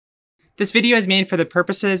This video is made for the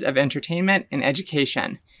purposes of entertainment and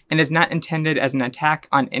education, and is not intended as an attack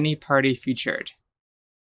on any party featured.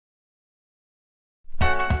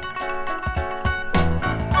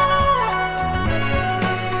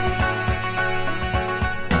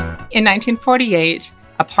 In 1948,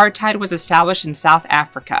 apartheid was established in South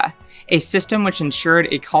Africa, a system which ensured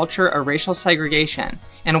a culture of racial segregation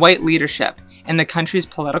and white leadership in the country's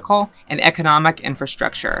political and economic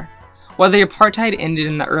infrastructure. While the apartheid ended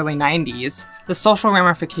in the early 90s, the social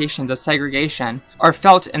ramifications of segregation are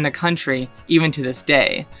felt in the country even to this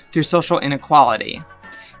day through social inequality.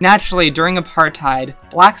 Naturally, during apartheid,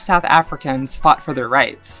 Black South Africans fought for their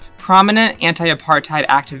rights. Prominent anti-apartheid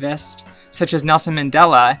activists such as Nelson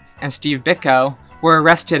Mandela and Steve Biko were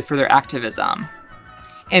arrested for their activism.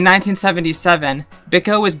 In 1977,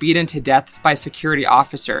 Biko was beaten to death by security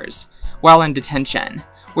officers while in detention,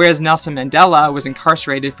 whereas Nelson Mandela was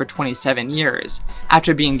incarcerated for 27 years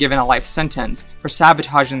after being given a life sentence for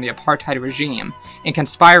sabotaging the apartheid regime and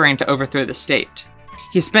conspiring to overthrow the state.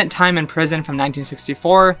 He spent time in prison from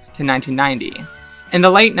 1964 to 1990. In the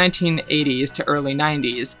late 1980s to early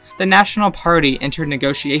 90s, the National Party entered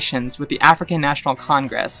negotiations with the African National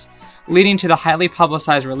Congress, leading to the highly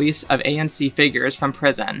publicized release of ANC figures from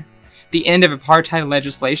prison, the end of apartheid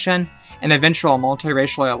legislation, and eventual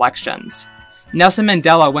multiracial elections. Nelson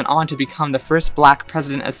Mandela went on to become the first Black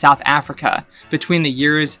president of South Africa between the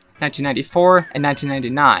years 1994 and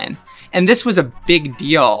 1999, and this was a big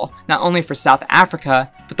deal not only for South Africa,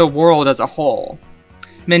 but the world as a whole.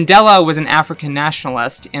 Mandela was an African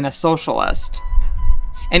nationalist and a socialist,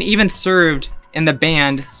 and even served in the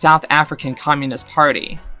banned South African Communist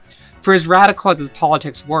Party. For as radical as his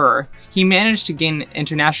politics were, he managed to gain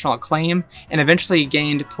international acclaim and eventually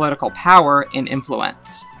gained political power and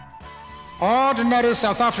influence. Ordinary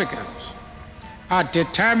South Africans are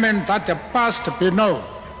determined that the past be known,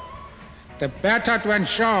 the better to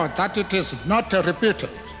ensure that it is not repeated.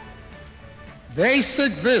 They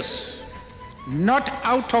seek this not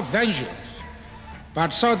out of vengeance,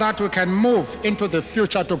 but so that we can move into the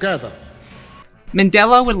future together.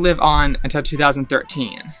 Mandela would live on until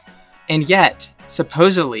 2013, and yet,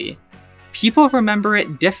 supposedly, people remember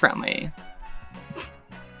it differently.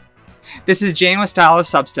 This is Jane with Style of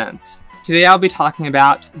Substance. Today I'll be talking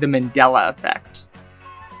about the Mandela Effect.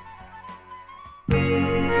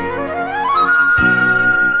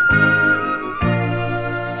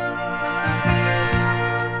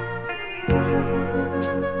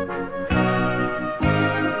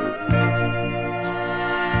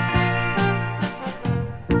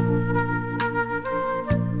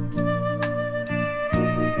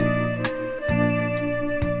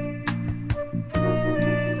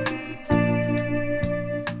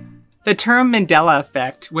 The term Mandela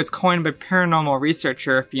Effect was coined by paranormal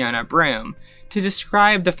researcher Fiona Broome to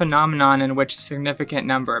describe the phenomenon in which a significant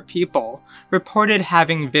number of people reported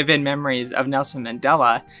having vivid memories of Nelson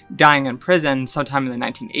Mandela dying in prison sometime in the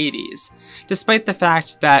 1980s, despite the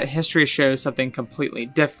fact that history shows something completely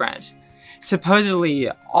different. Supposedly,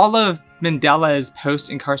 all of Mandela's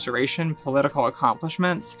post-incarceration political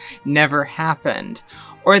accomplishments never happened,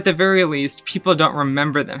 or at the very least, people don't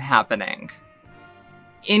remember them happening.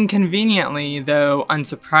 Inconveniently, though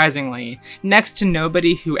unsurprisingly, next to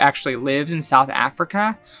nobody who actually lives in South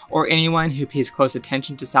Africa, or anyone who pays close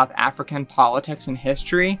attention to South African politics and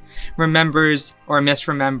history, remembers or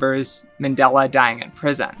misremembers Mandela dying in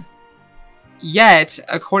prison. Yet,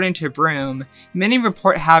 according to Broome, many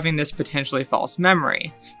report having this potentially false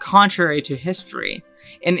memory, contrary to history,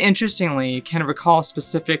 and interestingly can recall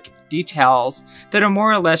specific details that are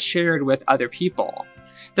more or less shared with other people.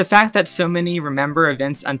 The fact that so many remember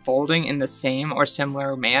events unfolding in the same or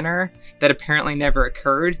similar manner that apparently never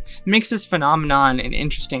occurred makes this phenomenon an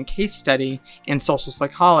interesting case study in social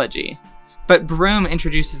psychology. But Broome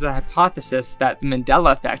introduces a hypothesis that the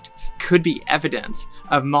Mandela Effect could be evidence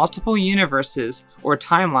of multiple universes or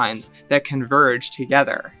timelines that converge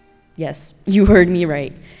together. Yes, you heard me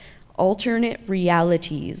right. Alternate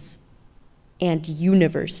realities and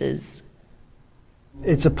universes.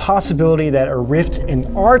 It's a possibility that a rift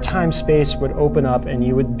in our time-space would open up and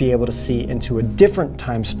you would be able to see into a different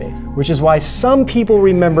time-space, which is why some people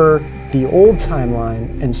remember the old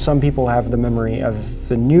timeline and some people have the memory of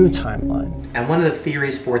the new timeline. And one of the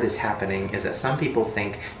theories for this happening is that some people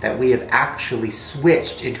think that we have actually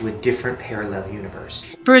switched into a different parallel universe.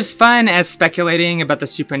 For as fun as speculating about the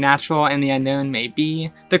supernatural and the unknown may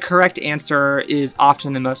be, the correct answer is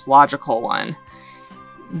often the most logical one.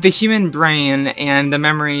 The human brain and the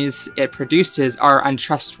memories it produces are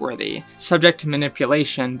untrustworthy, subject to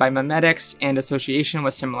manipulation by memetics and association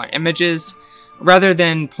with similar images, rather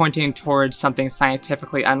than pointing towards something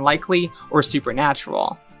scientifically unlikely or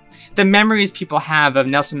supernatural. The memories people have of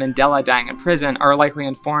Nelson Mandela dying in prison are likely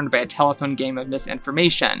informed by a telephone game of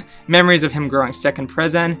misinformation, memories of him growing sick in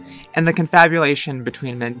prison, and the confabulation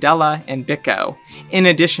between Mandela and Biko, in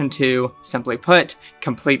addition to, simply put,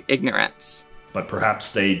 complete ignorance. But perhaps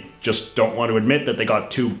they just don't want to admit that they got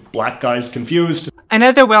two black guys confused.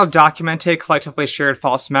 Another well-documented, collectively shared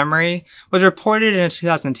false memory was reported in a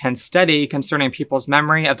 2010 study concerning people's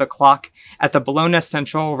memory of the clock at the Bologna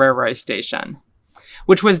Central Railway Station,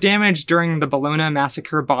 which was damaged during the Bologna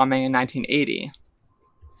massacre bombing in 1980.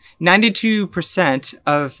 92%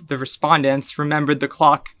 of the respondents remembered the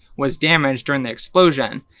clock was damaged during the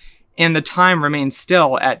explosion, and the time remained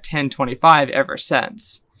still at 10:25 ever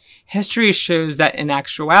since. History shows that in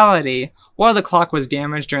actuality, while the clock was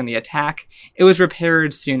damaged during the attack, it was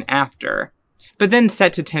repaired soon after, but then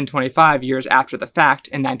set to 10:25 years after the fact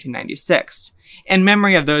in 1996, in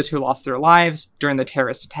memory of those who lost their lives during the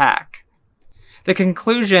terrorist attack. The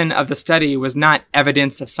conclusion of the study was not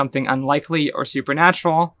evidence of something unlikely or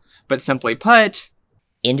supernatural, but simply put,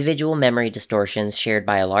 individual memory distortions shared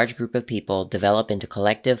by a large group of people develop into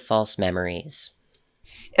collective false memories.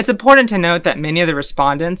 It's important to note that many of the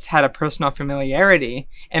respondents had a personal familiarity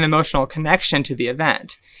and emotional connection to the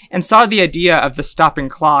event, and saw the idea of the stopping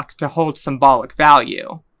clock to hold symbolic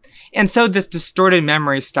value. And so this distorted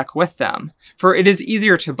memory stuck with them, for it is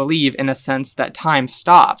easier to believe in a sense that time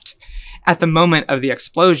stopped at the moment of the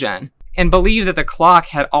explosion, and believe that the clock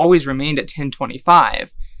had always remained at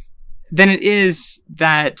 10:25, than it is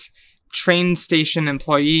that train station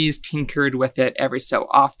employees tinkered with it every so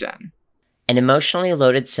often. An emotionally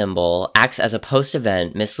loaded symbol acts as a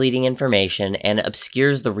post-event misleading information and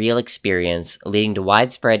obscures the real experience, leading to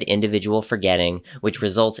widespread individual forgetting, which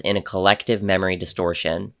results in a collective memory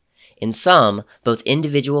distortion. In sum, both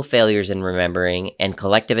individual failures in remembering and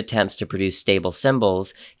collective attempts to produce stable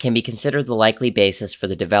symbols can be considered the likely basis for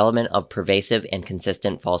the development of pervasive and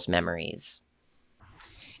consistent false memories.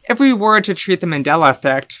 If we were to treat the Mandela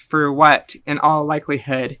Effect for what, in all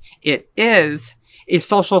likelihood, it is, a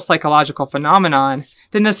social psychological phenomenon,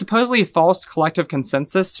 then the supposedly false collective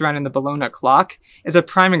consensus surrounding the Bologna clock is a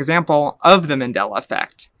prime example of the Mandela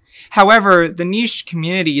Effect. However, the niche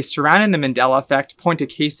communities surrounding the Mandela Effect point to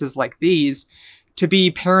cases like these to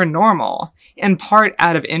be paranormal, in part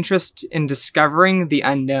out of interest in discovering the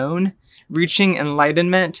unknown, reaching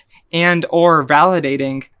enlightenment, and or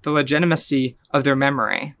validating the legitimacy of their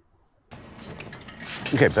memory.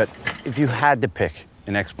 Okay, but if you had to pick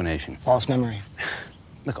an explanation. False memory.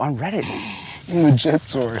 Look, on Reddit. Legit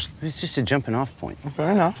source. It's just a jumping off point.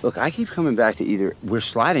 Fair enough. Look, I keep coming back to either we're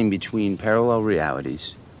sliding between parallel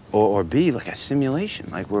realities or B, like a simulation.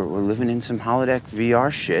 Like we're living in some holodeck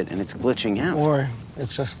VR shit and it's glitching out. Or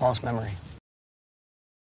it's just false memory.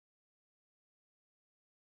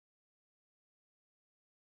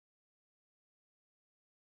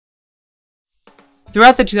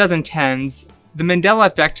 Throughout the 2010s, the Mandela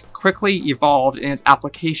Effect quickly evolved in its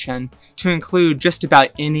application to include just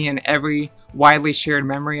about any and every widely shared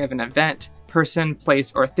memory of an event, person,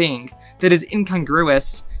 place, or thing that is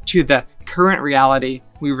incongruous to the current reality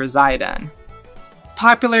we reside in.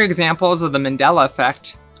 Popular examples of the Mandela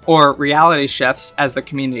Effect, or reality shifts as the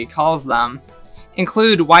community calls them,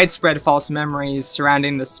 include widespread false memories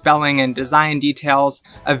surrounding the spelling and design details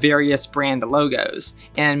of various brand logos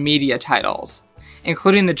and media titles,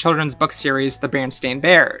 including the children's book series The Berenstain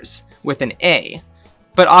Bears, with an A,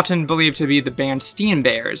 but often believed to be the Berenstain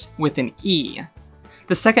Bears, with an E.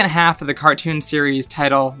 The second half of the cartoon series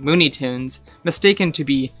title Looney Tunes, mistaken to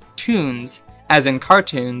be tunes, as in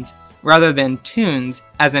cartoons, rather than tunes,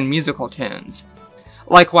 as in musical tunes.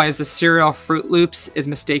 Likewise, the cereal Fruit Loops is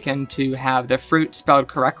mistaken to have the fruit spelled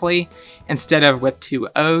correctly, instead of with two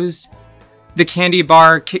O's. The candy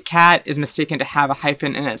bar Kit Kat is mistaken to have a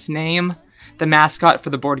hyphen in its name. The mascot for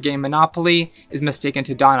the board game Monopoly is mistaken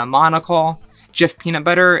to don a monocle. Jif Peanut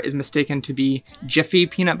Butter is mistaken to be Jiffy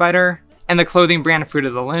Peanut Butter. And the clothing brand Fruit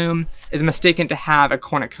of the Loom is mistaken to have a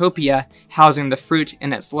cornucopia housing the fruit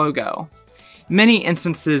in its logo. Many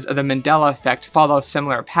instances of the Mandela Effect follow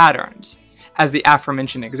similar patterns, as the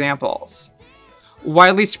aforementioned examples.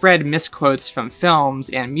 Widely spread misquotes from films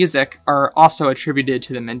and music are also attributed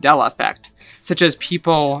to the Mandela Effect, such as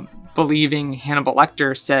people believing Hannibal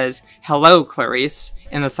Lecter says, "Hello, Clarice,"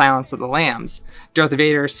 in The Silence of the Lambs. Darth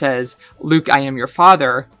Vader says, "Luke, I am your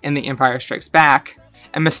father," in The Empire Strikes Back.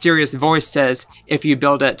 A mysterious voice says, "If you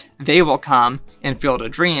build it, they will come," in Field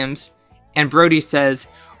of Dreams. And Brody says,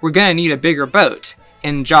 "We're gonna need a bigger boat,"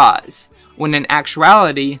 in Jaws, when in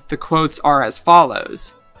actuality, the quotes are as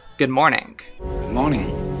follows. Good morning. Good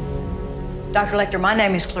morning. Dr. Lecter, my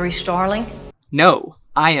name is Clarice Starling. No,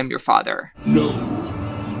 I am your father. No,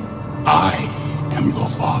 I am your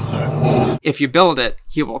father. If you build it,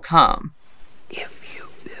 he will come. If you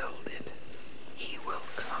build it, he will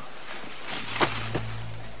come.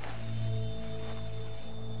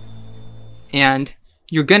 And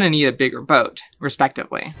you're gonna need a bigger boat,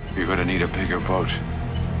 respectively. You're gonna need a bigger boat.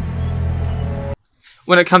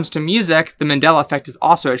 When it comes to music, the Mandela Effect is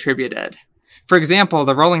also attributed. For example,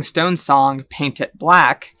 the Rolling Stones song, Paint It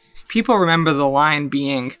Black, people remember the line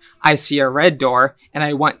being, I see a red door and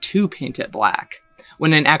I want to paint it black.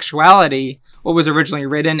 When in actuality, what was originally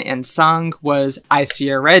written and sung was, I see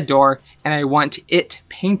a red door and I want it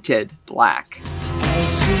painted black. I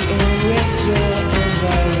see a red door and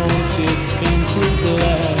I want it painted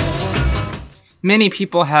black. Many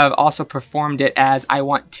people have also performed it as I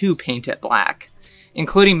want to paint it black,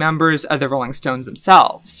 including members of the Rolling Stones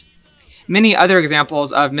themselves. Many other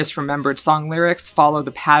examples of misremembered song lyrics follow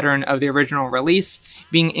the pattern of the original release,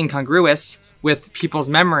 being incongruous with people's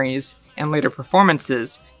memories and later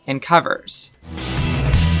performances and covers.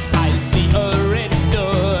 I see a red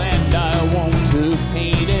door and I want to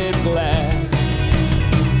paint it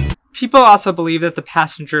black. People also believe that the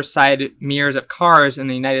passenger side mirrors of cars in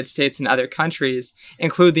the United States and other countries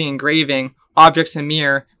include the engraving, objects in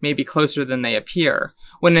mirror may be closer than they appear,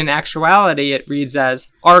 when in actuality it reads as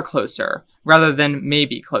are closer, rather than may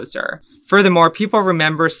be closer. Furthermore, people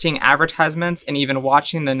remember seeing advertisements and even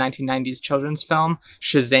watching the 1990s children's film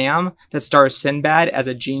Shazam that stars Sinbad as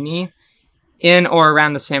a genie. In or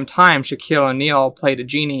around the same time, Shaquille O'Neal played a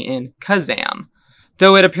genie in Kazam,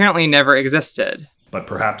 though it apparently never existed. But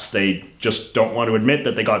perhaps they just don't want to admit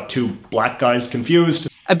that they got two black guys confused.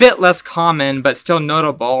 A bit less common, but still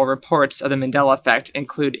notable, reports of the Mandela Effect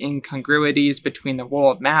include incongruities between the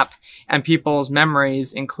world map and people's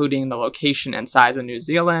memories, including the location and size of New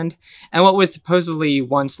Zealand, and what was supposedly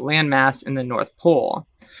once landmass in the North Pole.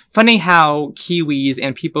 Funny how Kiwis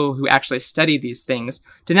and people who actually study these things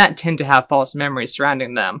do not tend to have false memories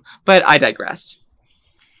surrounding them, but I digress.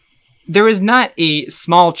 There is not a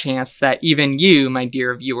small chance that even you, my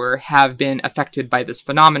dear viewer, have been affected by this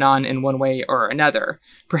phenomenon in one way or another,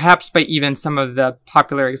 perhaps by even some of the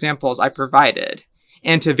popular examples I provided,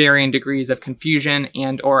 and to varying degrees of confusion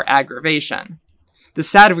and or aggravation. The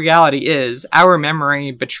sad reality is, our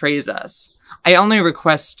memory betrays us. I only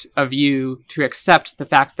request of you to accept the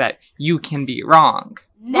fact that you can be wrong.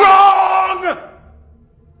 Wrong!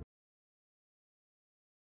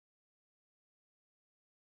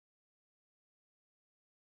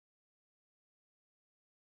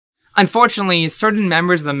 Unfortunately, certain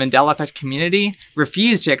members of the Mandela Effect community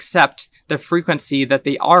refuse to accept the frequency that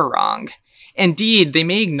they are wrong. Indeed, they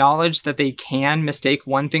may acknowledge that they can mistake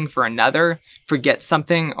one thing for another, forget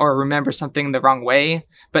something, or remember something the wrong way,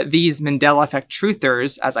 but these Mandela Effect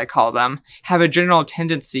truthers, as I call them, have a general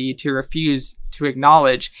tendency to refuse to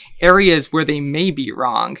acknowledge areas where they may be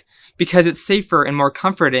wrong, because it's safer and more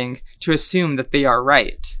comforting to assume that they are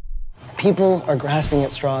right. People are grasping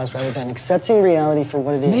at straws rather than accepting reality for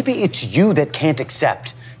what it is. Maybe it's you that can't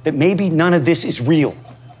accept that maybe none of this is real.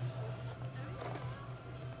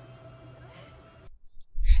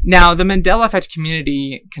 Now, the Mandela Effect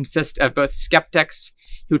community consists of both skeptics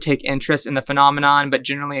who take interest in the phenomenon but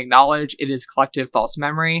generally acknowledge it is collective false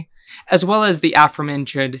memory, as well as the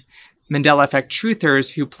aforementioned Mandela Effect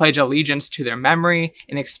truthers who pledge allegiance to their memory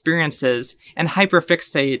and experiences and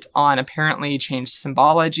hyperfixate on apparently changed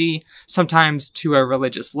symbology, sometimes to a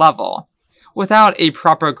religious level, without a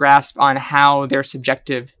proper grasp on how their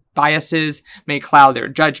subjective biases may cloud their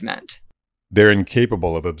judgment. They're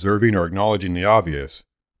incapable of observing or acknowledging the obvious,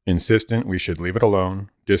 insistent we should leave it alone,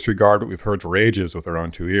 disregard what we've heard for ages with our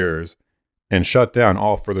own two ears, and shut down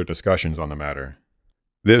all further discussions on the matter.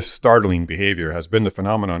 This startling behavior has been the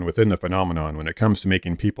phenomenon within the phenomenon when it comes to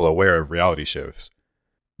making people aware of reality shifts.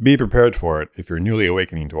 Be prepared for it if you're newly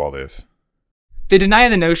awakening to all this. They deny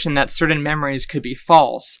the notion that certain memories could be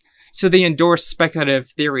false, so they endorse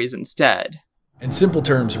speculative theories instead. In simple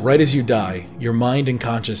terms, right as you die, your mind and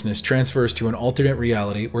consciousness transfers to an alternate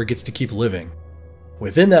reality where it gets to keep living.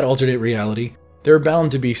 Within that alternate reality, there are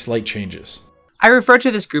bound to be slight changes. I refer to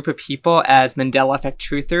this group of people as Mandela Effect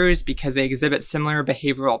truthers because they exhibit similar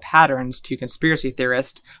behavioral patterns to conspiracy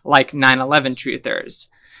theorists like 9/11 truthers.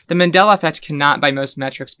 The Mandela Effect cannot by most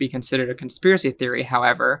metrics be considered a conspiracy theory,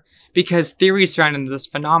 however, because theories surrounding this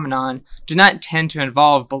phenomenon do not tend to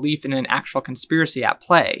involve belief in an actual conspiracy at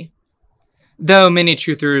play. Though many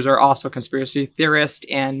truthers are also conspiracy theorists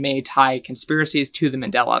and may tie conspiracies to the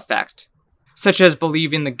Mandela Effect, such as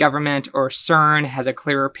believing the government or CERN has a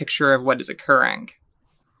clearer picture of what is occurring.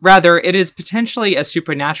 Rather, it is potentially a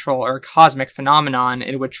supernatural or cosmic phenomenon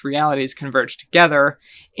in which realities converge together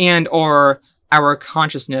and or our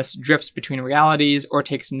consciousness drifts between realities or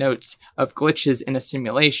takes notes of glitches in a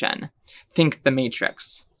simulation. Think The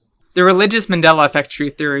Matrix. The religious Mandela Effect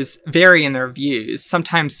truthers vary in their views,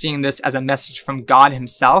 sometimes seeing this as a message from God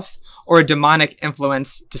himself or a demonic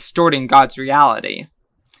influence distorting God's reality.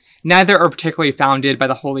 Neither are particularly founded by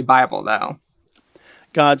the Holy Bible, though.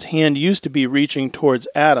 God's hand used to be reaching towards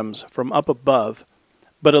atoms from up above,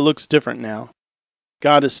 but it looks different now.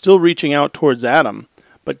 God is still reaching out towards Adam,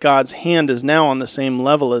 but God's hand is now on the same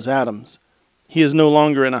level as Adam's. He is no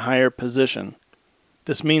longer in a higher position.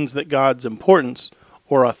 This means that God's importance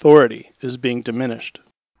or authority is being diminished.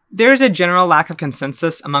 There is a general lack of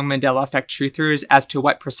consensus among Mandela Effect truthers as to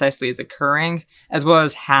what precisely is occurring, as well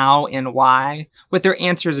as how and why, with their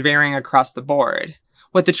answers varying across the board.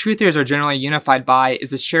 What the truthers are generally unified by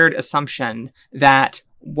is a shared assumption that,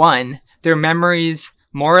 1, their memories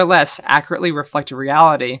more or less accurately reflect a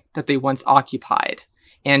reality that they once occupied,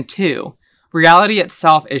 and 2, reality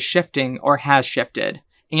itself is shifting or has shifted,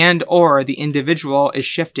 and or the individual is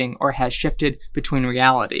shifting or has shifted between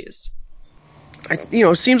realities.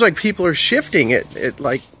 It seems like people are shifting at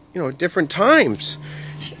different times.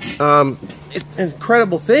 It's an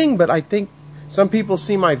incredible thing, but I think some people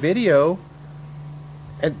see my video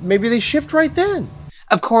and maybe they shift right then.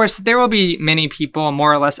 Of course, there will be many people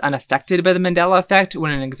more or less unaffected by the Mandela Effect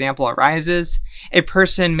when an example arises. A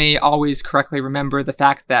person may always correctly remember the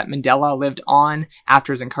fact that Mandela lived on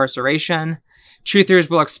after his incarceration.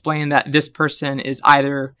 Truthers will explain that this person is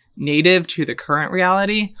either native to the current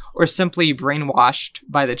reality or simply brainwashed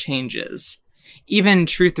by the changes. Even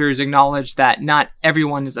truthers acknowledge that not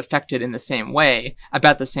everyone is affected in the same way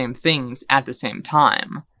about the same things at the same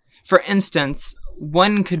time. For instance,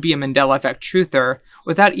 one could be a Mandela Effect truther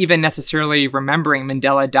without even necessarily remembering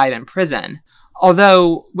Mandela died in prison.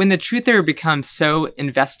 Although, when the truther becomes so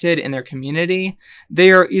invested in their community,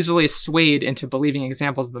 they are easily swayed into believing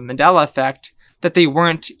examples of the Mandela Effect that they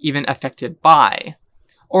weren't even affected by.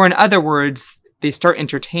 Or in other words, they start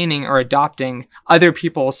entertaining or adopting other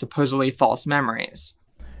people's supposedly false memories.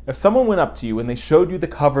 If someone went up to you and they showed you the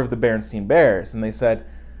cover of the Berenstain Bears and they said,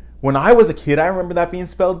 "When I was a kid, I remember that being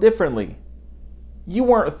spelled differently," you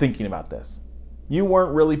weren't thinking about this. You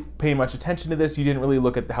weren't really paying much attention to this. You didn't really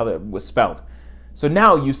look at how that was spelled. So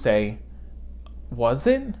now you say, "Was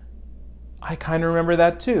it? I kind of remember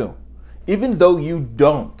that too," even though you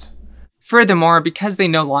don't. Furthermore, because they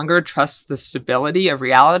no longer trust the stability of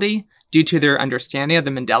reality due to their understanding of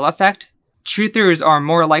the Mandela Effect, truthers are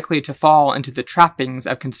more likely to fall into the trappings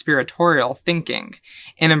of conspiratorial thinking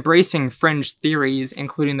and embracing fringe theories,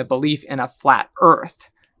 including the belief in a flat Earth.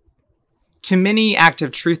 To many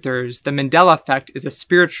active truthers, the Mandela Effect is a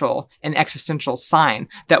spiritual and existential sign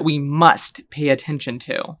that we must pay attention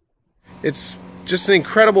to. It's just an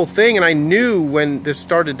incredible thing, and I knew when this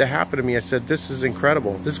started to happen to me, I said, this is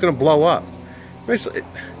incredible. This is going to blow up. It's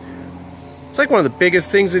like one of the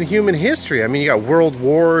biggest things in human history. I mean, you got world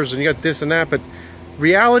wars, and you got this and that, but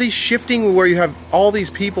reality shifting where you have all these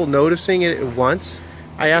people noticing it at once.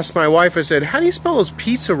 I asked my wife, I said, how do you spell those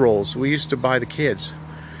pizza rolls we used to buy the kids?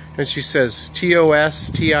 And she says,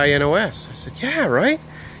 T-O-S-T-I-N-O-S. I said, yeah, right?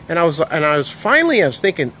 And I was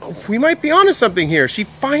thinking, oh, we might be onto something here. She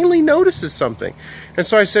finally notices something. And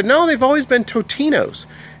so I said, no, they've always been Totinos.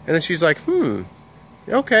 And then she's like,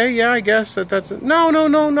 okay, yeah, I guess that's it. No,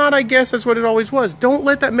 not I guess, that's what it always was. Don't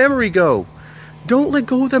let that memory go. Don't let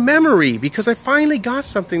go of the memory, because I finally got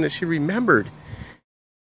something that she remembered.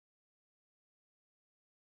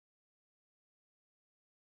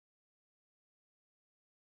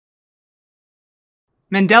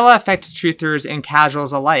 Mandela Effect truthers and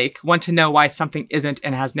casuals alike want to know why something isn't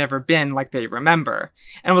and has never been like they remember,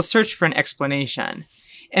 and will search for an explanation.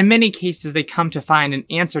 In many cases, they come to find an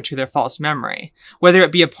answer to their false memory, whether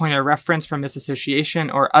it be a point of reference from misassociation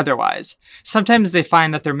or otherwise. Sometimes they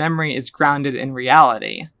find that their memory is grounded in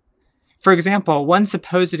reality. For example, one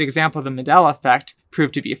supposed example of the Mandela Effect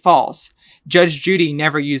proved to be false. Judge Judy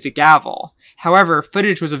never used a gavel. However,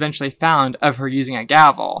 footage was eventually found of her using a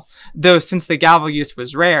gavel, though since the gavel use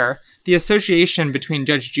was rare, the association between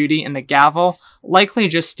Judge Judy and the gavel likely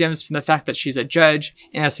just stems from the fact that she's a judge,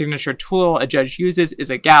 and a signature tool a judge uses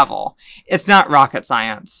is a gavel. It's not rocket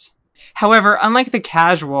science. However, unlike the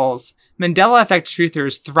casuals, Mandela Effect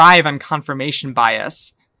truthers thrive on confirmation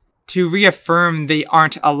bias, to reaffirm they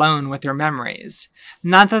aren't alone with their memories.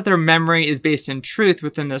 Not that their memory is based in truth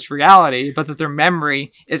within this reality, but that their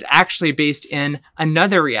memory is actually based in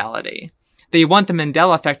another reality. They want the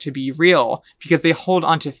Mandela Effect to be real because they hold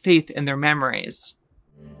on to faith in their memories.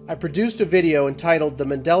 I produced a video entitled The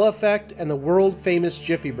Mandela Effect and the World-Famous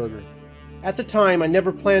Jiffy Burger. At the time, I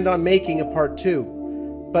never planned on making a part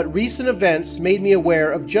 2, but recent events made me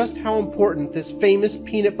aware of just how important this famous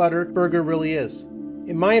peanut butter burger really is.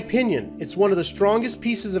 In my opinion, it's one of the strongest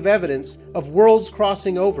pieces of evidence of worlds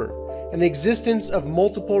crossing over and the existence of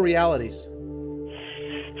multiple realities.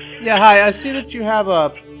 Yeah, hi, I see that you have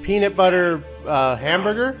a peanut butter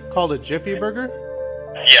hamburger called a Jiffy Burger.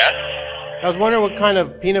 Yes. I was wondering what kind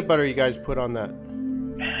of peanut butter you guys put on that.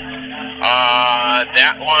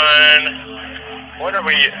 That one. What are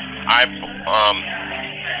we? I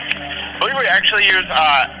believe we actually use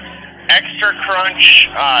Extra Crunch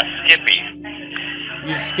Skippy.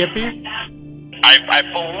 Use Skippy? I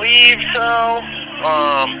believe so.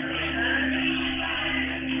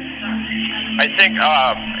 I think.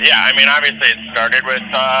 Yeah. I mean, obviously it started with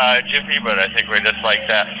Jiffy, but I think we just like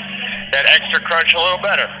that Extra Crunch a little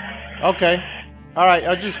better. Okay. All right. I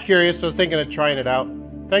was just curious. I was thinking of trying it out.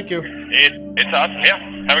 Thank you. It's awesome. Yeah.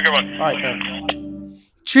 Have a good one. All right. Thanks.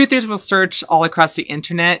 Truthers will search all across the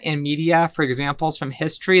internet and media for examples from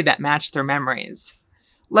history that match their memories.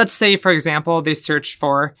 Let's say, for example, they search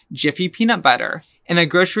for Jiffy peanut butter in a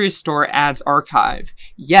grocery store ads archive.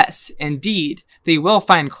 Yes, indeed, they will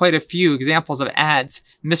find quite a few examples of ads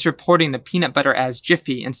misreporting the peanut butter as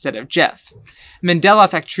Jiffy instead of Jif. Mandela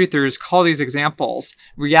Effect truthers call these examples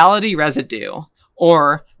reality residue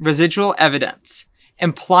or residual evidence,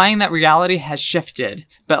 implying that reality has shifted,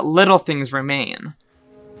 but little things remain.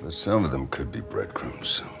 But some of them could be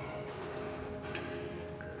breadcrumbs.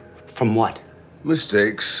 From what?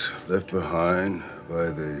 Mistakes left behind by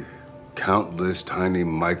the countless tiny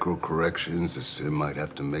micro-corrections the sim might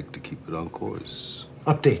have to make to keep it on course.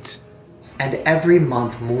 Updates. And every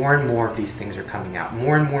month, more and more of these things are coming out.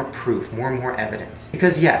 More and more proof, more and more evidence.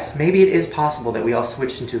 Because yes, maybe it is possible that we all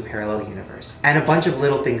switched into a parallel universe. And a bunch of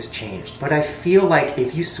little things changed. But I feel like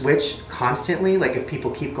if you switch constantly, like if people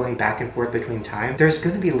keep going back and forth between time, there's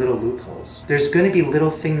going to be little loopholes. There's going to be little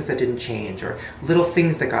things that didn't change or little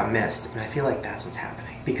things that got missed. And I feel like that's what's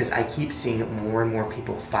happening. Because I keep seeing more and more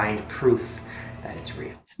people find proof that it's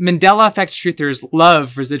real. Mandela Effect truthers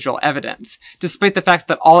love residual evidence, despite the fact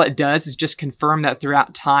that all it does is just confirm that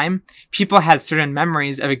throughout time, people had certain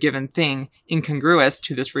memories of a given thing incongruous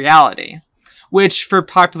to this reality, which, for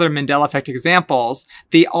popular Mandela Effect examples,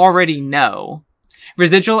 they already know.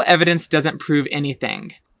 Residual evidence doesn't prove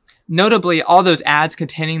anything. Notably, all those ads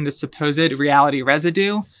containing the supposed reality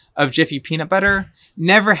residue of Jiffy peanut butter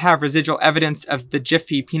never have residual evidence of the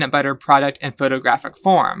Jiffy peanut butter product in photographic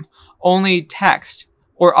form, only text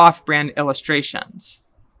or off-brand illustrations.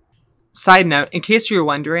 Side note, in case you were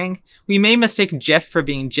wondering, we may mistake Jif for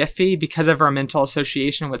being Jiffy because of our mental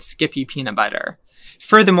association with Skippy peanut butter.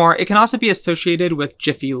 Furthermore, it can also be associated with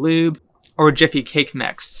Jiffy Lube or Jiffy Cake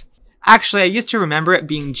Mix. Actually, I used to remember it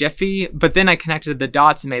being Jiffy, but then I connected the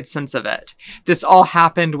dots and made sense of it. This all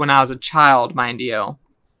happened when I was a child, mind you.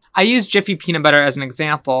 I use Jiffy peanut butter as an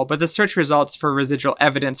example, but the search results for residual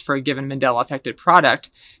evidence for a given Mandela-affected product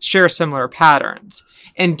share similar patterns.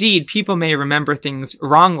 Indeed, people may remember things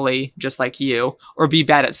wrongly, just like you, or be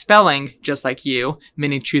bad at spelling, just like you.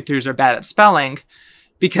 Many truthers are bad at spelling,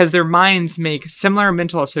 because their minds make similar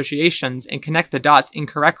mental associations and connect the dots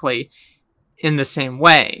incorrectly in the same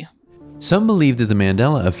way. Some believe that the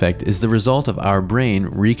Mandela effect is the result of our brain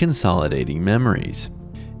reconsolidating memories.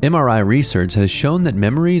 MRI research has shown that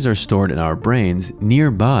memories are stored in our brains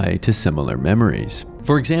nearby to similar memories.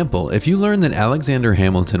 For example, if you learn that Alexander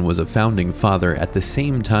Hamilton was a founding father at the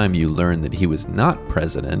same time you learn that he was not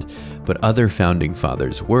president, but other founding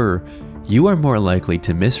fathers were, you are more likely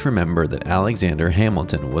to misremember that Alexander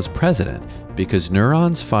Hamilton was president, because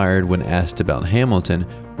neurons fired when asked about Hamilton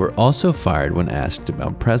were also fired when asked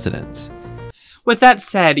about presidents. With that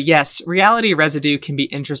said, yes, reality residue can be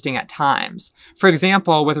interesting at times. For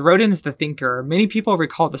example, with Rodin's The Thinker, many people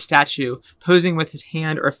recall the statue posing with his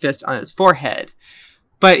hand or fist on his forehead,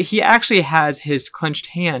 but he actually has his clenched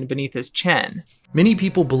hand beneath his chin. Many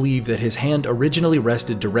people believe that his hand originally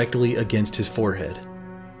rested directly against his forehead,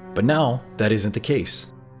 but now that isn't the case.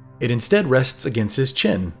 It instead rests against his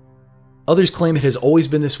chin. Others claim it has always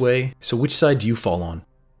been this way, so which side do you fall on?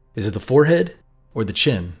 Is it the forehead or the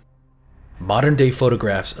chin? Modern-day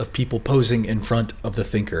photographs of people posing in front of the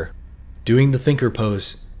Thinker, doing the Thinker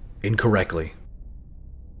pose incorrectly.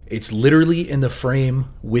 It's literally in the frame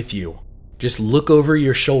with you. Just look over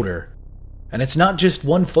your shoulder. And it's not just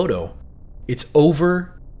one photo. It's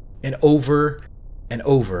over and over and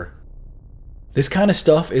over. This kind of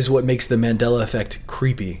stuff is what makes the Mandela effect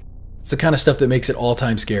creepy. It's the kind of stuff that makes it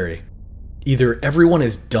all-time scary. Either everyone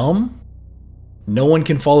is dumb, no one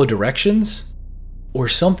can follow directions, or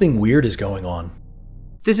something weird is going on.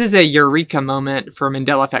 This is a eureka moment for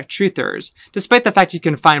Mandela Effect truthers, despite the fact you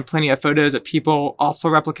can find plenty of photos of people also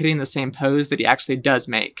replicating the same pose that he actually does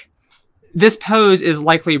make. This pose is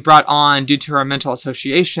likely brought on due to our mental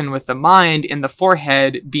association with the mind in the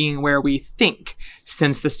forehead being where we think,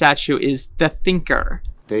 since the statue is the thinker.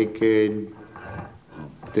 Thinking.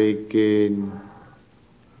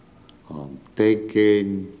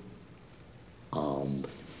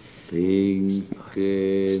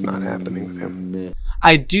 It's not happening with him.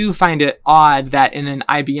 I do find it odd that in an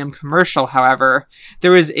IBM commercial, however,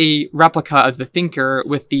 there is a replica of the thinker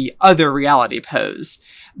with the other reality pose,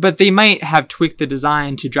 but they might have tweaked the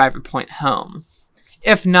design to drive a point home.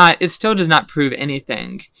 If not, it still does not prove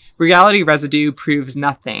anything. Reality residue proves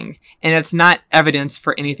nothing, and it's not evidence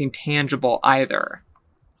for anything tangible either.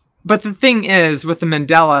 But the thing is, with the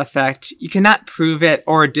Mandela Effect, you cannot prove it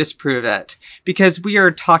or disprove it, because we are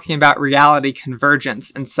talking about reality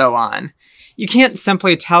convergence and so on. You can't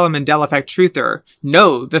simply tell a Mandela Effect truther,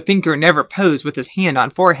 no, the thinker never posed with his hand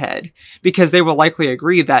on forehead, because they will likely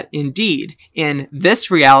agree that, indeed, in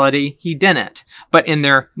this reality, he didn't, but in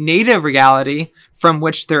their native reality, from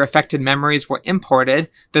which their affected memories were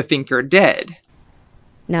imported, the thinker did.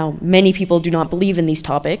 Now, many people do not believe in these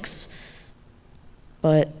topics,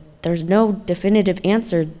 but there's no definitive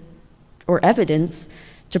answer or evidence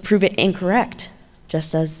to prove it incorrect,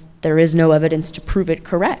 just as there is no evidence to prove it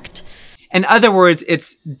correct. In other words,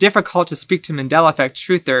 it's difficult to speak to Mandela Effect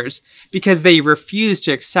truthers because they refuse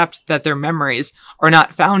to accept that their memories are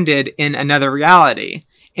not founded in another reality,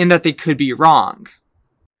 and that they could be wrong.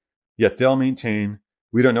 Yet they'll maintain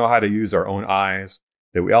we don't know how to use our own eyes,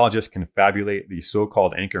 that we all just confabulate these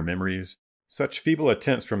so-called anchor memories. Such feeble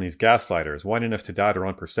attempts from these gaslighters wanting us to doubt our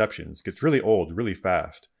own perceptions gets really old really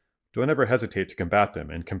fast. Don't ever hesitate to combat them,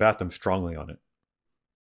 and combat them strongly on it.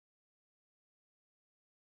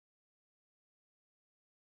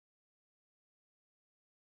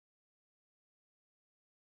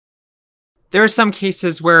 There are some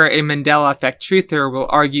cases where a Mandela Effect truther will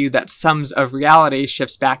argue that sums of reality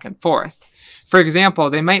shifts back and forth. For example,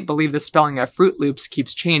 they might believe the spelling of Fruit Loops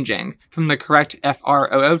keeps changing, from the correct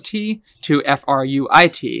F-R-O-O-T to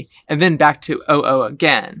F-R-U-I-T, and then back to O-O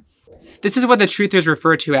again. This is what the truthers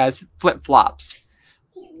refer to as flip-flops,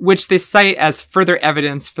 which they cite as further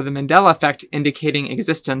evidence for the Mandela Effect indicating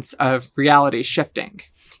existence of reality shifting.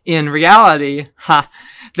 In reality,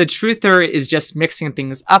 the truther is just mixing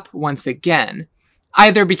things up once again,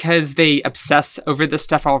 either because they obsess over this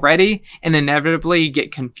stuff already and inevitably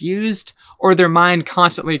get confused, or their mind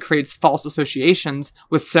constantly creates false associations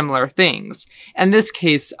with similar things, in this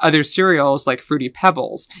case, other cereals like Fruity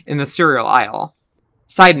Pebbles in the cereal aisle.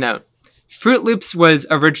 Side note, Fruit Loops was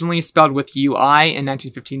originally spelled with UI in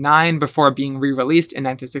 1959 before being re-released in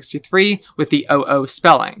 1963 with the OO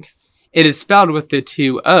spelling. It is spelled with the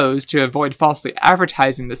two O's to avoid falsely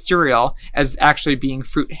advertising the cereal as actually being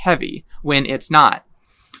fruit heavy, when it's not.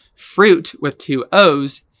 Fruit with two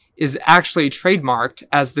O's is actually trademarked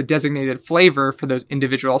as the designated flavor for those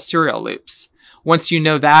individual cereal loops. Once you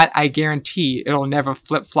know that, I guarantee it'll never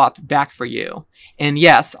flip-flop back for you. And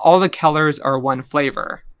yes, all the colors are one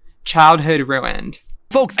flavor. Childhood ruined.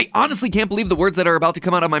 Folks, I honestly can't believe the words that are about to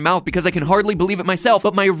come out of my mouth because I can hardly believe it myself,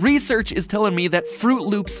 but my research is telling me that Fruit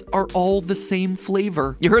Loops are all the same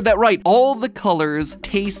flavor. You heard that right. All the colors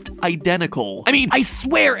taste identical. I mean, I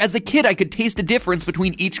swear as a kid I could taste a difference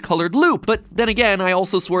between each colored loop, but then again, I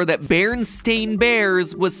also swore that Berenstain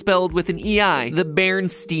Bears was spelled with an EI. The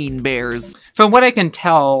Bernstein Bears. From what I can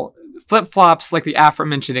tell, flip-flops like the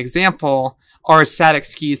aforementioned example are a sad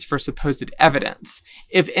excuse for supposed evidence.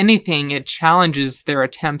 If anything, it challenges their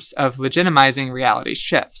attempts of legitimizing reality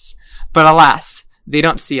shifts. But alas, they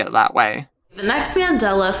don't see it that way. The next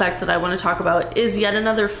Mandela effect that I want to talk about is yet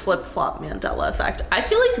another flip-flop Mandela effect. I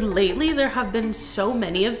feel like lately there have been so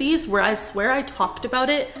many of these where I swear I talked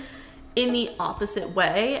about it in the opposite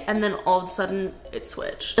way, and then all of a sudden it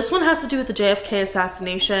switched. This one has to do with the JFK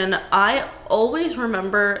assassination. I always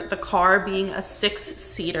remember the car being a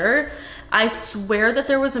 6-seater. I swear that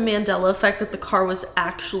there was a Mandela effect that the car was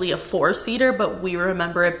actually a 4-seater, but we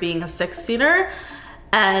remember it being a 6-seater,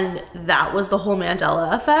 and that was the whole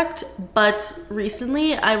Mandela effect. But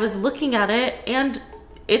recently I was looking at it and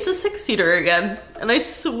it's a 6-seater again, and I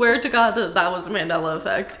swear to God that that was a Mandela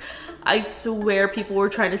effect. I swear people were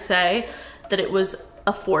trying to say that it was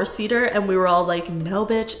a 4-seater, and we were all like, no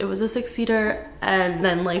bitch, it was a 6-seater. And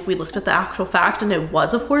then like we looked at the actual fact and it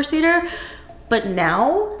was a 4-seater, but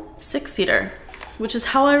now 6-seater, which is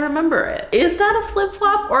how I remember it. Is that a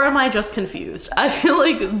flip-flop or am I just confused? I feel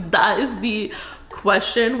like that is the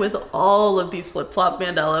question with all of these flip-flop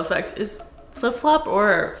Mandela effects, is flip-flop,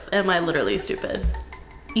 or am I literally stupid?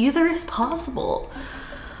 Either is possible.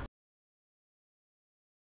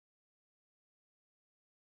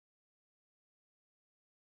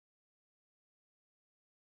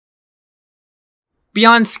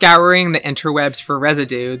 Beyond scouring the interwebs for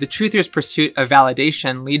residue, the truthers' pursuit of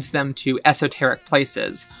validation leads them to esoteric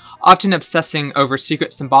places, often obsessing over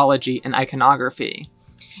secret symbology and iconography.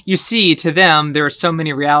 You see, to them, there are so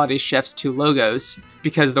many reality shifts to logos,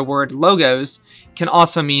 because the word logos can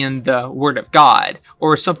also mean the word of God,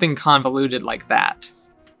 or something convoluted like that.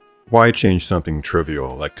 Why change something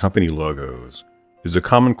trivial like company logos is a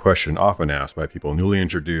common question often asked by people newly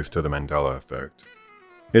introduced to the Mandela Effect.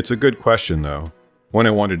 It's a good question though, one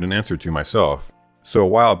I wanted an answer to myself, so a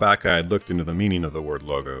while back I had looked into the meaning of the word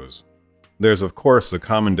logos. There's of course the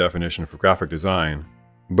common definition for graphic design,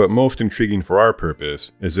 but most intriguing for our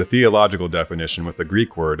purpose is the theological definition with the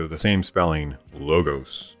Greek word of the same spelling,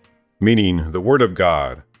 logos, meaning the word of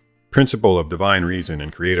God, principle of divine reason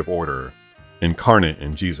and creative order, incarnate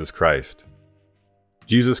in Jesus Christ.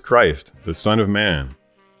 Jesus Christ, the Son of Man,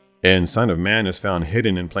 and Son of Man is found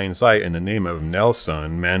hidden in plain sight in the name of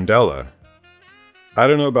Nelson Mandela. I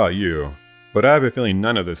don't know about you, but I have a feeling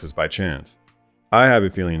none of this is by chance. I have a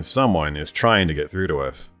feeling someone is trying to get through to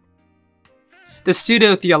us. The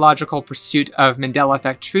pseudo-theological pursuit of Mandela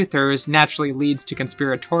Effect truthers naturally leads to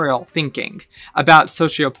conspiratorial thinking about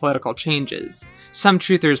socio-political changes. Some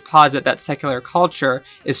truthers posit that secular culture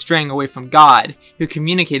is straying away from God, who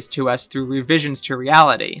communicates to us through revisions to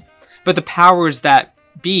reality. But the powers that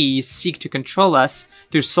be seek to control us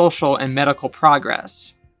through social and medical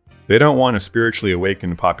progress. They don't want a spiritually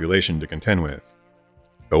awakened population to contend with,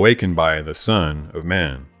 awakened by the Son of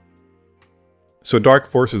Man. So dark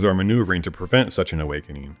forces are maneuvering to prevent such an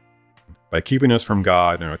awakening, by keeping us from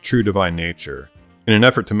God and our true divine nature, in an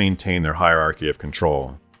effort to maintain their hierarchy of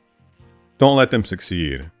control. Don't let them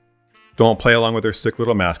succeed. Don't play along with their sick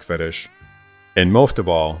little mask fetish. And most of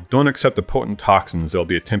all, don't accept the potent toxins they'll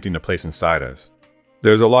be attempting to place inside us.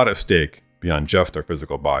 There's a lot at stake beyond just our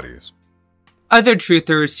physical bodies. Other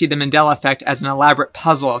truthers see the Mandela Effect as an elaborate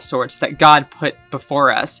puzzle of sorts that God put before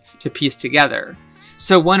us to piece together.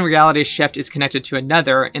 So one reality shift is connected to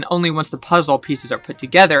another, and only once the puzzle pieces are put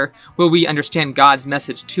together will we understand God's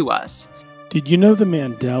message to us. Did you know the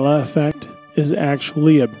Mandela Effect is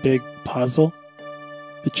actually a big puzzle?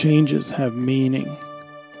 The changes have meaning.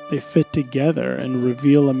 They fit together and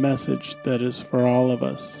reveal a message that is for all of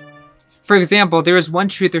us. For example, there is one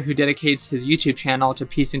truther who dedicates his YouTube channel to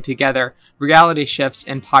piecing together reality shifts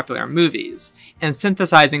in popular movies, and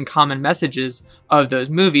synthesizing common messages of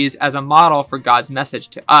those movies as a model for God's message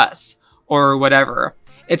to us, or whatever.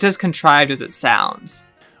 It's as contrived as it sounds.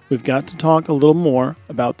 We've got to talk a little more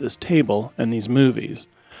about this table and these movies.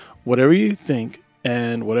 Whatever you think,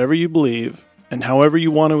 and whatever you believe, and however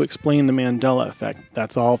you want to explain the Mandela Effect,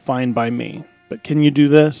 that's all fine by me. But can you do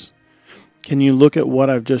this? Can you look at what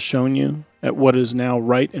I've just shown you, at what is now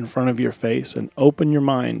right in front of your face, and open your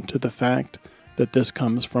mind to the fact that this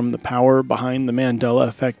comes from the power behind the Mandela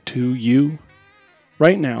Effect to you?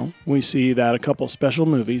 Right now, we see that a couple special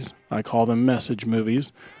movies, I call them message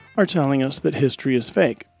movies, are telling us that history is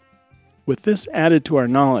fake. With this added to our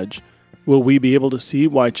knowledge, will we be able to see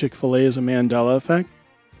why Chick-fil-A is a Mandela Effect?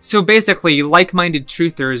 So basically, like-minded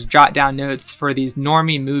truthers jot down notes for these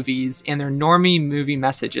normie movies and their normie movie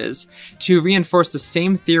messages to reinforce the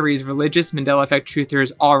same theories religious Mandela Effect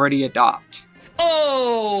truthers already adopt.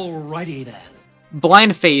 Alrighty then.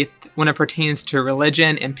 Blind faith, when it pertains to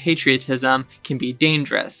religion and patriotism, can be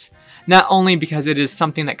dangerous. Not only because it is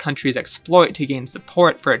something that countries exploit to gain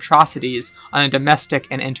support for atrocities on a domestic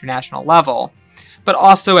and international level, but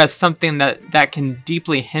also as something that can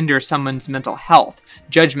deeply hinder someone's mental health,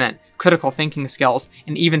 judgment, critical thinking skills,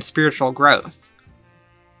 and even spiritual growth.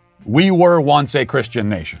 We were once a Christian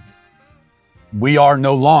nation. We are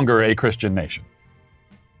no longer a Christian nation.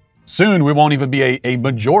 Soon we won't even be a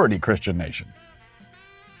majority Christian nation.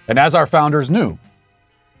 And as our founders knew,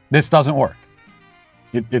 this doesn't work.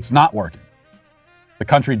 It's not working. The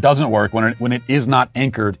country doesn't work when it is not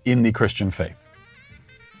anchored in the Christian faith.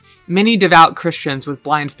 Many devout Christians with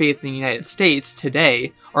blind faith in the United States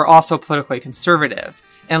today are also politically conservative,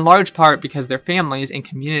 in large part because their families and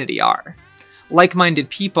community are. Like-minded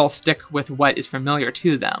people stick with what is familiar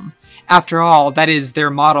to them. After all, that is their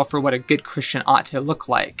model for what a good Christian ought to look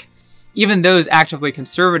like. Even those actively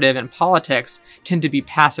conservative in politics tend to be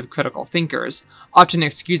passive critical thinkers, often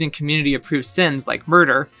excusing community-approved sins like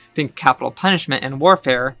murder, think capital punishment and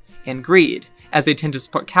warfare, and greed, as they tend to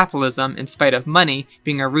support capitalism in spite of money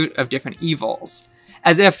being a root of different evils.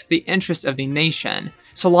 As if the interest of the nation,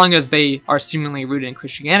 so long as they are seemingly rooted in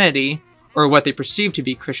Christianity, or what they perceive to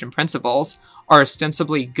be Christian principles, are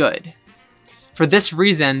ostensibly good. For this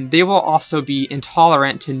reason, they will also be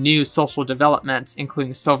intolerant to new social developments,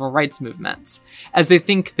 including civil rights movements, as they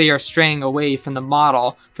think they are straying away from the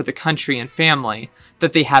model for the country and family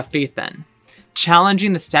that they have faith in.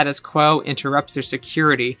 Challenging the status quo interrupts their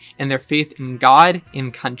security and their faith in God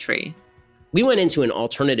and country. We went into an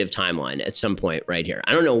alternative timeline at some point right here.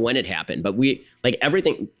 I don't know when it happened, but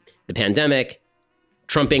everything, the pandemic,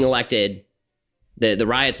 Trump being elected, the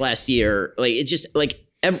riots last year, it's just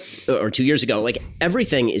or 2 years ago,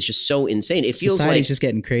 everything is just so insane. It feels Society's just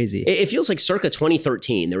getting crazy. It feels like circa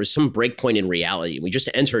 2013, there was some breakpoint in reality. We just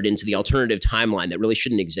entered into the alternative timeline that really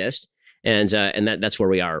shouldn't exist. And that's where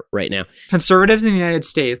we are right now. Conservatives in the United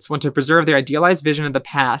States want to preserve their idealized vision of the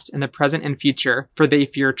past and the present and future, for they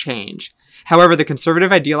fear change. However, the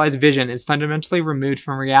conservative idealized vision is fundamentally removed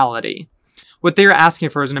from reality. What they are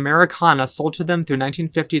asking for is an Americana sold to them through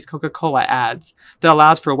 1950s Coca-Cola ads that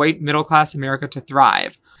allows for white middle-class America to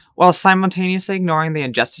thrive, while simultaneously ignoring the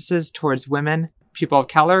injustices towards women, people of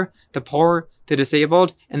color, the poor, the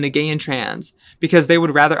disabled, and the gay and trans, because they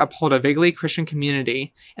would rather uphold a vaguely Christian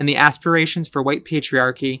community and the aspirations for white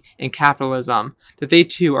patriarchy and capitalism that they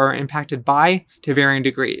too are impacted by to varying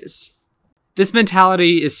degrees. This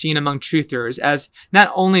mentality is seen among truthers, as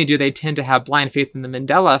not only do they tend to have blind faith in the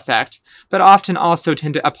Mandela Effect, but often also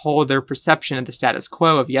tend to uphold their perception of the status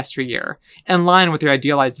quo of yesteryear, in line with their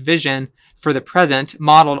idealized vision for the present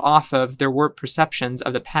modeled off of their warped perceptions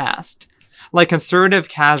of the past. Like conservative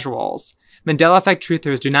casuals, Mandela Effect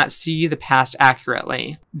truthers do not see the past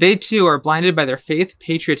accurately. They too are blinded by their faith,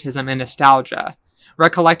 patriotism, and nostalgia,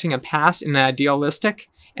 recollecting a past in an idealistic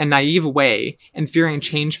and naive way and fearing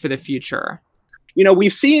change for the future. You know,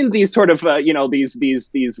 we've seen these sort of,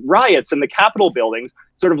 these riots in the Capitol buildings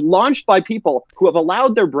sort of launched by people who have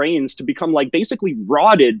allowed their brains to become basically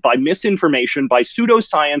rotted by misinformation, by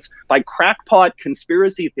pseudoscience, by crackpot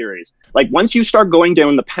conspiracy theories. Once you start going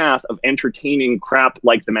down the path of entertaining crap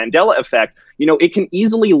like the Mandela Effect, it can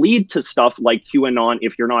easily lead to stuff like QAnon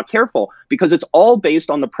if you're not careful, because it's all based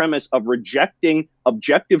on the premise of rejecting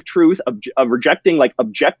objective truth, of rejecting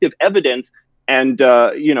objective evidence, and,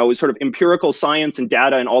 sort of empirical science and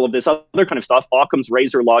data and all of this other kind of stuff, Occam's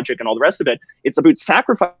razor logic and all the rest of it. It's about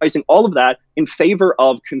sacrificing all of that in favor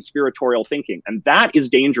of conspiratorial thinking. And that is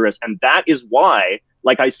dangerous. And that is why,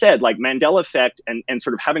 like I said, Mandela Effect and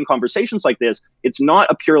sort of having conversations like this, it's not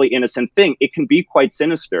a purely innocent thing. It can be quite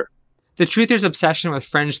sinister. The truthers' obsession with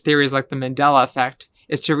fringe theories like the Mandela Effect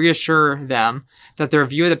is to reassure them that their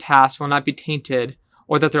view of the past will not be tainted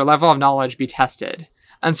or that their level of knowledge be tested.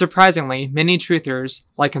 Unsurprisingly, many truthers,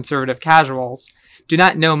 like conservative casuals, do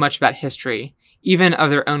not know much about history, even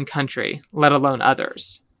of their own country, let alone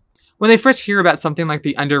others. When they first hear about something like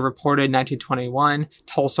the underreported 1921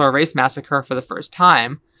 Tulsa race massacre for the first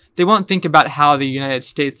time, they won't think about how the United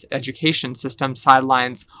States education system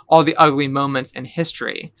sidelines all the ugly moments in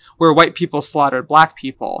history, where white people slaughtered black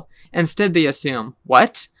people. Instead, they assume,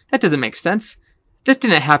 what? That doesn't make sense. This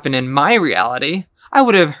didn't happen in my reality. I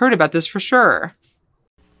would have heard about this for sure.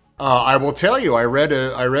 I will tell you, I read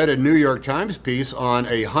a New York Times piece on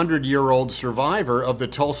a 100-year-old survivor of the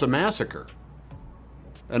Tulsa massacre.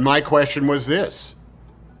 And my question was this: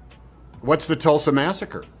 what's the Tulsa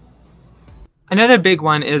massacre? Another big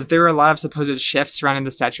one is there are a lot of supposed shifts surrounding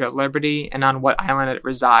the Statue of Liberty and on what island it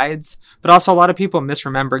resides, but also a lot of people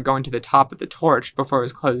misremember going to the top of the torch before it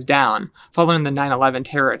was closed down, following the 9/11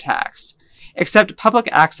 terror attacks. Except public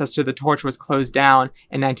access to the torch was closed down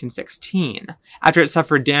in 1916, after it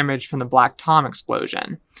suffered damage from the Black Tom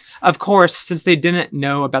explosion. Of course, since they didn't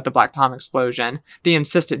know about the Black Tom explosion, they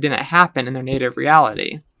insist it didn't happen in their native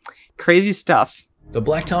reality. Crazy stuff. The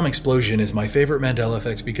Black Tom explosion is my favorite Mandela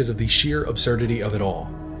Effect because of the sheer absurdity of it all.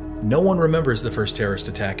 No one remembers the first terrorist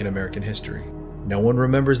attack in American history. No one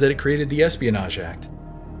remembers that it created the Espionage Act.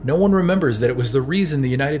 No one remembers that it was the reason the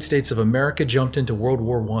United States of America jumped into World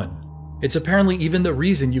War I. It's apparently even the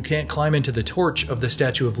reason you can't climb into the torch of the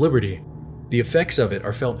Statue of Liberty. The effects of it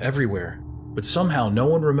are felt everywhere, but somehow no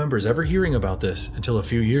one remembers ever hearing about this until a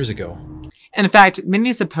few years ago. In fact,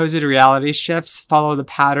 many supposed reality shifts follow the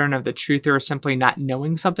pattern of the truther simply not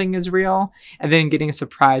knowing something is real and then getting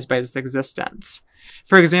surprised by its existence.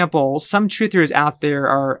 For example, some truthers out there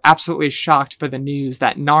are absolutely shocked by the news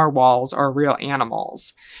that narwhals are real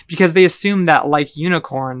animals, because they assume that, like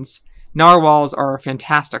unicorns, narwhals are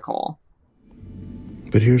fantastical.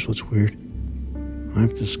 But here's what's weird.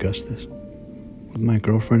 I've discussed this with my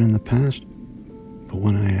girlfriend in the past, but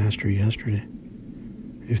when I asked her yesterday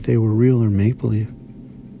if they were real or make-believe,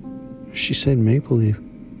 she said make-believe.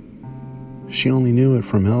 She only knew it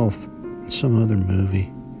from Elf and some other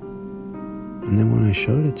movie. And then when I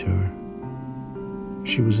showed it to her,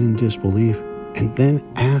 she was in disbelief and then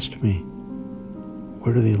asked me,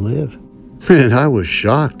 where do they live? And I was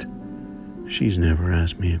shocked. She's never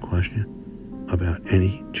asked me a question about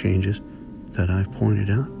any changes that I've pointed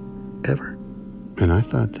out, ever. And I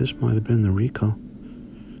thought this might have been the recall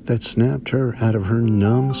that snapped her out of her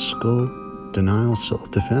numbskull denial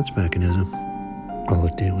self-defense mechanism. All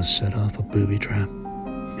it did was set off a booby trap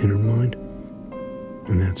in her mind.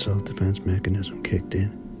 And that self-defense mechanism kicked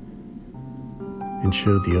in and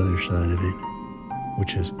showed the other side of it,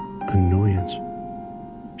 which is annoyance.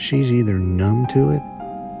 She's either numb to it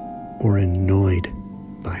or annoyed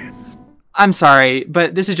by it. I'm sorry,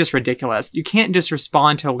 but this is just ridiculous. You can't just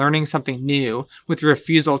respond to learning something new with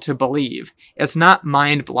refusal to believe. It's not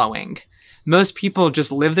mind-blowing. Most people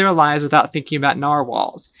just live their lives without thinking about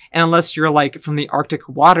narwhals. And unless you're like from the Arctic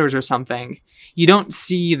waters or something, you don't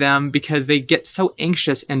see them because they get so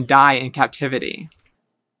anxious and die in captivity.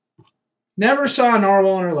 Never saw a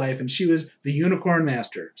narwhal in her life, and she was the unicorn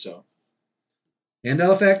master. So,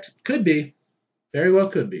 Mandela Effect? Could be. Very well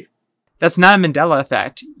could be. That's not a Mandela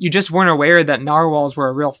Effect. You just weren't aware that narwhals were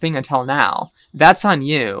a real thing until now. That's on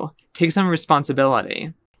you. Take some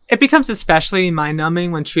responsibility. It becomes especially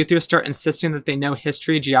mind-numbing when truthers start insisting that they know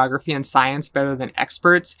history, geography, and science better than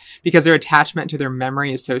experts because their attachment to their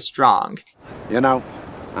memory is so strong. You know,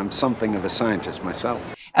 I'm something of a scientist myself.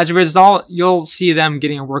 As a result, you'll see them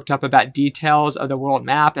getting worked up about details of the world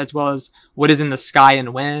map as well as what is in the sky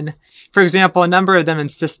and when. For example, a number of them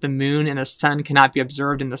insist the moon and the sun cannot be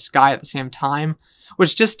observed in the sky at the same time,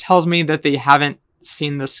 which just tells me that they haven't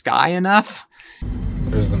seen the sky enough.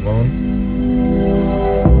 There's the moon.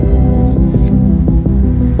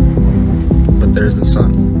 But there's the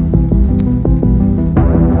sun.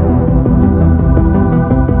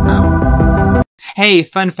 Hey,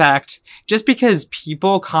 fun fact, just because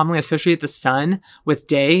people commonly associate the sun with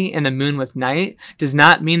day and the moon with night does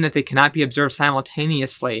not mean that they cannot be observed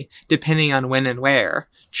simultaneously, depending on when and where.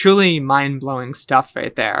 Truly mind-blowing stuff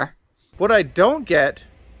right there. What I don't get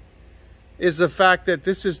is the fact that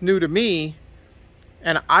this is new to me,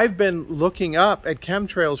 and I've been looking up at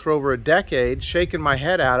chemtrails for over a decade, shaking my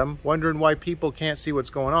head at them, wondering why people can't see what's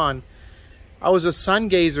going on. I was a sun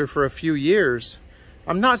gazer for a few years.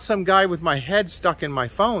 I'm not some guy with my head stuck in my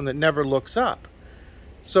phone that never looks up.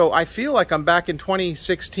 So I feel like I'm back in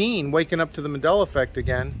 2016, waking up to the Mandela Effect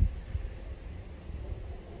again.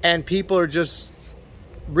 And people are just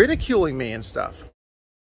ridiculing me and stuff.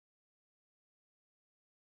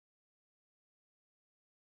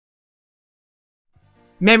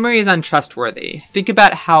 Memory is untrustworthy. Think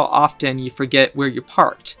about how often you forget where you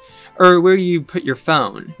parked, or where you put your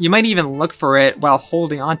phone. You might even look for it while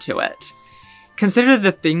holding onto it. Consider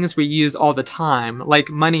the things we use all the time, like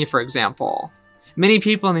money for example. Many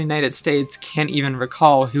people in the United States can't even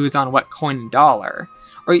recall who's on what coin and dollar,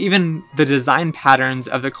 or even the design patterns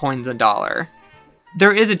of the coins and dollar.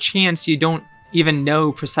 There is a chance you don't even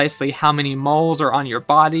know precisely how many moles are on your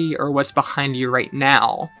body or what's behind you right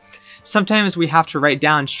now. Sometimes we have to write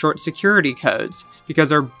down short security codes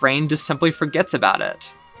because our brain just simply forgets about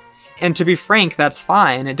it. And to be frank, that's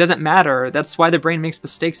fine, it doesn't matter, that's why the brain makes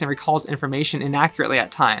mistakes and recalls information inaccurately at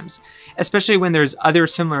times, especially when there's other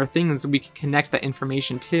similar things that we can connect that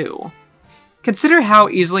information to. Consider how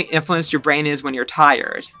easily influenced your brain is when you're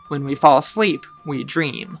tired. When we fall asleep, we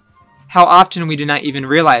dream. How often we do not even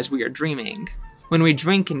realize we are dreaming. When we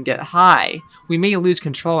drink and get high, we may lose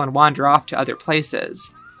control and wander off to other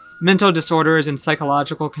places. Mental disorders and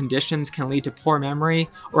psychological conditions can lead to poor memory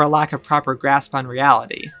or a lack of proper grasp on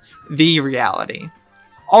reality. The reality.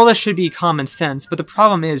 All this should be common sense, but the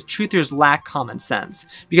problem is truthers lack common sense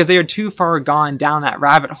because they are too far gone down that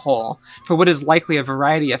rabbit hole for what is likely a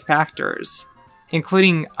variety of factors,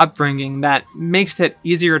 including upbringing, that makes it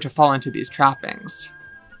easier to fall into these trappings.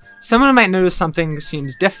 Someone might notice something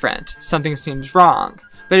seems different, something seems wrong,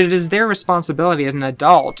 but it is their responsibility as an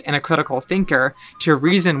adult and a critical thinker to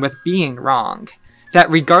reason with being wrong. That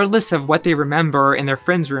regardless of what they remember and their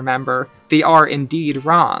friends remember, they are indeed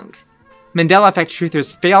wrong. Mandela Effect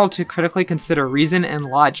truthers fail to critically consider reason and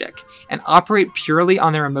logic, and operate purely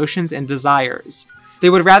on their emotions and desires. They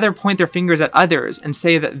would rather point their fingers at others and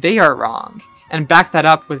say that they are wrong, and back that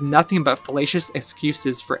up with nothing but fallacious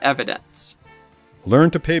excuses for evidence. Learn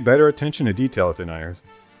to pay better attention to detail, deniers.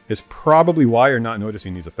 It's probably why you're not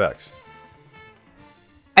noticing these effects.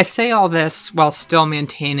 I say all this while still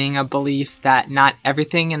maintaining a belief that not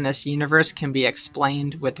everything in this universe can be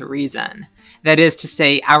explained with reason. That is to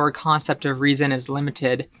say, our concept of reason is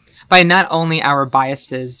limited by not only our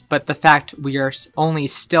biases, but the fact we are only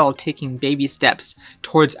still taking baby steps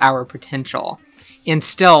towards our potential. And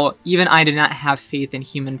still, even I do not have faith in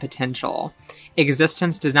human potential.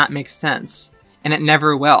 Existence does not make sense, and it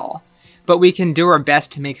never will. But we can do our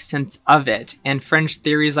best to make sense of it, and fringe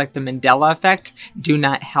theories like the Mandela Effect do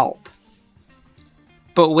not help.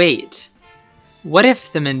 But wait, what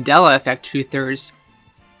if the Mandela Effect truthers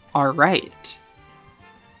are right?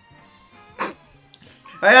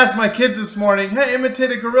 I asked my kids this morning, hey,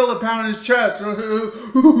 imitate a gorilla pounding his chest.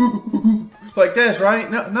 Like this,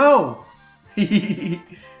 right? No.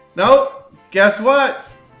 Nope. Guess what?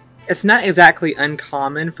 It's not exactly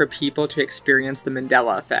uncommon for people to experience the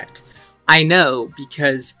Mandela Effect. I know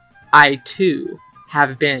because I too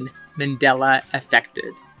have been Mandela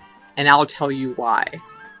affected. And I'll tell you why.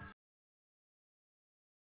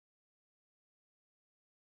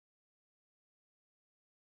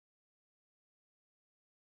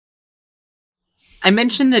 I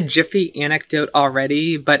mentioned the Jiffy anecdote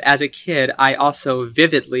already, but as a kid, I also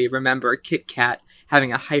vividly remember Kit Kat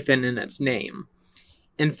having a hyphen in its name.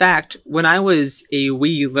 In fact, when I was a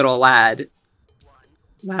wee little lad,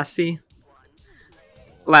 I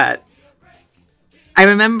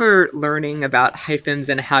remember learning about hyphens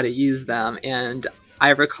and how to use them, and I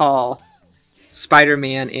recall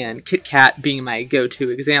Spider-Man and Kit Kat being my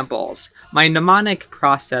go-to examples. My mnemonic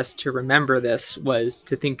process to remember this was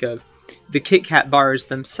to think of the Kit Kat bars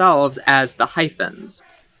themselves as the hyphens.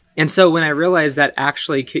 And so when I realized that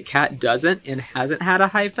actually Kit Kat doesn't and hasn't had a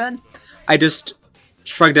hyphen, I just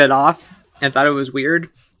shrugged it off and thought it was weird.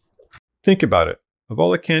 Think about it. Of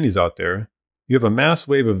all the candies out there, you have a mass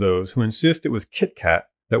wave of those who insist it was Kit Kat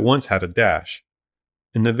that once had a dash.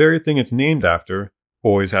 And the very thing it's named after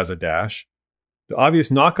always has a dash. The obvious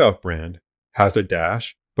knockoff brand has a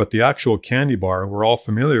dash, but the actual candy bar we're all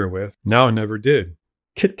familiar with now never did.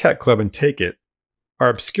 Kit Kat Club and Take It are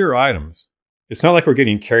obscure items. It's not like we're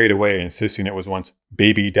getting carried away insisting it was once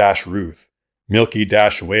Baby Dash Ruth, Milky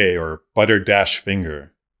Dash Way, or Butter Dash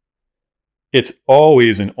Finger. It's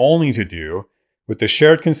always and only to do with the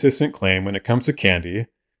shared consistent claim when it comes to candy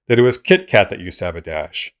that it was Kit Kat that used to have a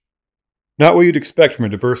dash. Not what you'd expect from a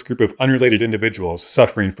diverse group of unrelated individuals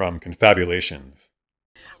suffering from confabulations.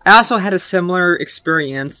 I also had a similar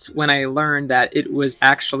experience when I learned that it was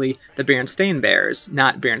actually the Berenstain Bears,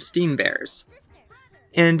 not Berenstein Bears.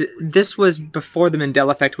 And this was before the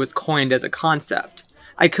Mandela Effect was coined as a concept.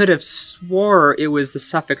 I could have swore it was the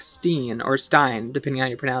suffix "steen" or "stein," depending on how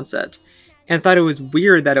you pronounce it, and thought it was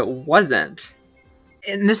weird that it wasn't.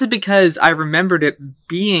 And this is because I remembered it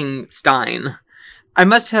being Stein. I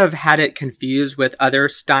must have had it confused with other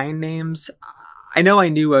Stein names. I know I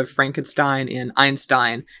knew of Frankenstein and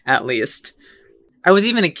Einstein, at least. I was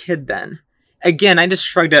even a kid then. Again, I just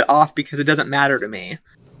shrugged it off because it doesn't matter to me.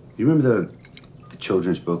 You remember the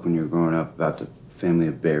children's book when you were growing up about the family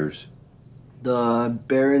of bears? The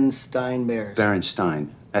Berenstain Bears. Berenstain.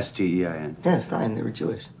 S-T-E-I-N. Yeah, Stein. They were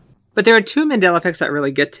Jewish. But there are two Mandela effects that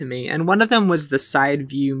really get to me, and one of them was the side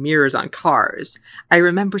view mirrors on cars. I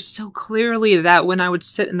remember so clearly that when I would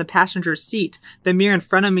sit in the passenger seat, the mirror in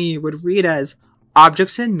front of me would read as,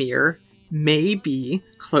 "Objects in mirror may be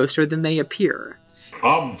closer than they appear."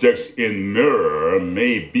 Objects in mirror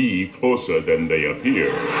may be closer than they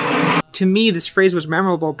appear. To me, this phrase was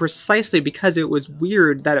memorable precisely because it was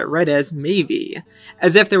weird that it read as maybe,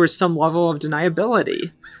 as if there was some level of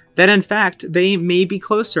deniability. That in fact, they may be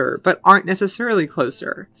closer, but aren't necessarily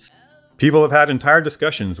closer. People have had entire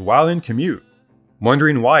discussions while in commute,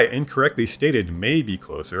 wondering why it incorrectly stated may be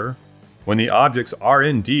closer, when the objects are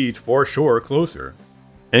indeed for sure closer.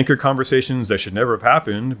 Anchor conversations that should never have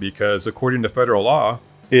happened because, according to federal law,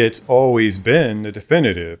 it's always been the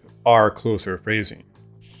definitive are closer phrasing.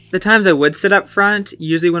 The times I would sit up front,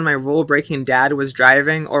 usually when my rule-breaking dad was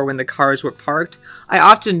driving or when the cars were parked, I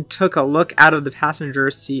often took a look out of the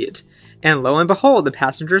passenger seat. And lo and behold, the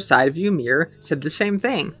passenger side view mirror said the same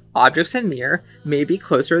thing. Objects in mirror may be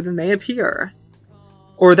closer than they appear.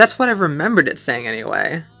 Or that's what I remembered it saying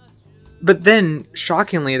anyway. But then,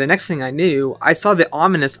 shockingly, the next thing I knew, I saw the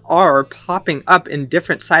ominous R popping up in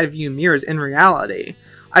different side view mirrors in reality.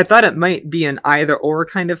 I thought it might be an either-or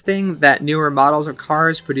kind of thing, that newer models of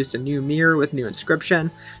cars produced a new mirror with new inscription,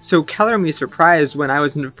 so color me surprised when I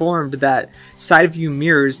was informed that side view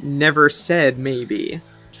mirrors never said maybe.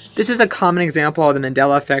 This is a common example of the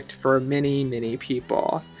Mandela effect for many, many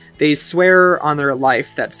people. They swear on their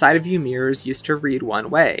life that side view mirrors used to read one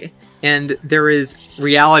way, and there is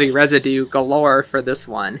reality residue galore for this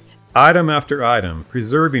one. Item after item,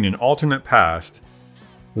 preserving an alternate past,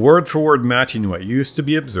 word for word matching what used to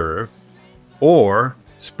be observed, or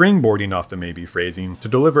springboarding off the maybe phrasing to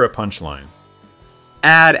deliver a punchline.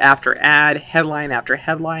 Ad after ad, headline after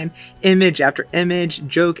headline, image after image,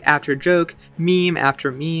 joke after joke, meme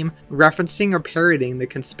after meme, referencing or parodying the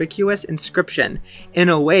conspicuous inscription in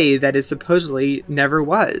a way that it supposedly never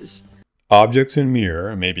was. Objects in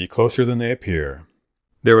mirror may be closer than they appear.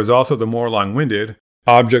 There was also the more long-winded,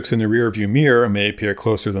 objects in the rearview mirror may appear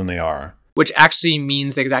closer than they are. Which actually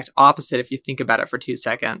means the exact opposite if you think about it for 2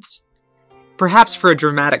 seconds. Perhaps for a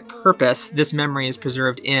dramatic purpose, this memory is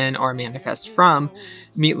preserved in or manifest from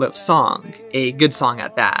Meatloaf's song, a good song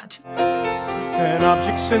at that. And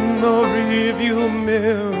objects in the rearview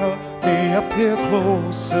mirror may appear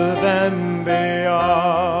closer than they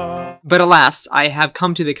are. But alas, I have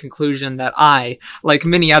come to the conclusion that I, like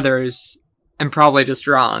many others, am probably just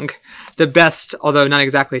wrong. The best, although not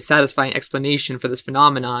exactly satisfying explanation for this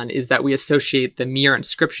phenomenon is that we associate the mere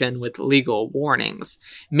inscription with legal warnings.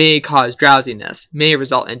 May cause drowsiness, may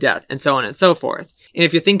result in death, and so on and so forth. And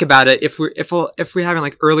if you think about it, if we're having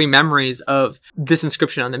like early memories of this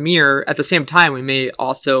inscription on the mirror, at the same time we may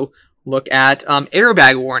also look at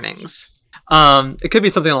airbag warnings. It could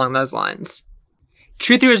be something along those lines.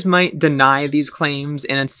 Truthers might deny these claims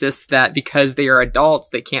and insist that because they are adults,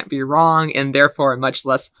 they can't be wrong, and therefore a much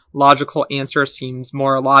less logical answer seems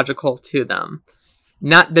more logical to them.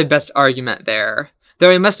 Not the best argument there. Though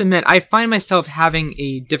I must admit, I find myself having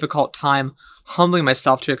a difficult time humbling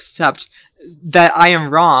myself to accept that I am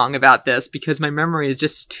wrong about this because my memory is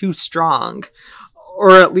just too strong.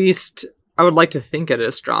 Or at least, I would like to think it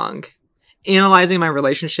is strong. Analyzing my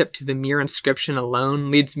relationship to the mere inscription alone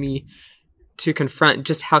leads me to confront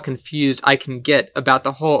just how confused I can get about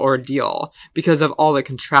the whole ordeal because of all the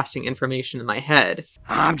contrasting information in my head.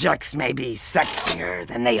 Objects may be sexier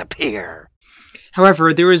than they appear.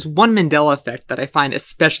 However, there is one Mandela effect that I find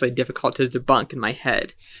especially difficult to debunk in my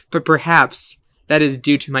head, but perhaps that is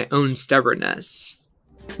due to my own stubbornness.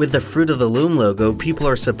 With the Fruit of the Loom logo, people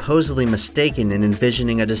are supposedly mistaken in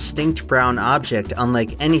envisioning a distinct brown object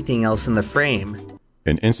unlike anything else in the frame.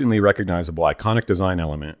 An instantly recognizable iconic design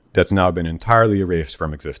element that's now been entirely erased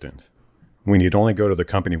from existence. We need only go to the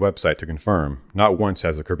company website to confirm, not once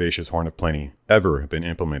has the curvaceous horn of plenty ever been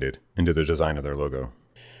implemented into the design of their logo.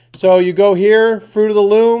 So you go here, Fruit of the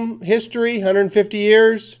Loom, history, 150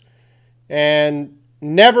 years, and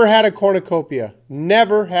never had a cornucopia.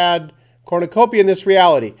 Never had cornucopia in this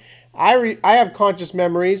reality. I have conscious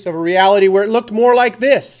memories of a reality where it looked more like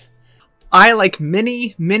this. I, like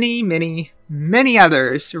many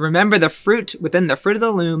others, remember the fruit within the Fruit of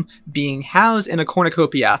the Loom being housed in a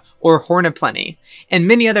cornucopia, or horn of plenty. And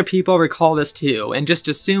many other people recall this too, and just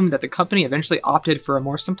assume that the company eventually opted for a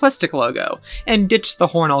more simplistic logo, and ditched the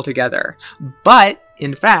horn altogether. But,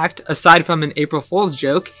 in fact, aside from an April Fool's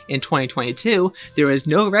joke in 2022, there is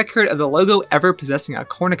no record of the logo ever possessing a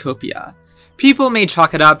cornucopia. People may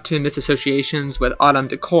chalk it up to misassociations with autumn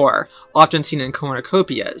decor, often seen in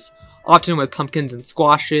cornucopias, often with pumpkins and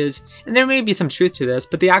squashes, and there may be some truth to this,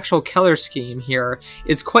 but the actual color scheme here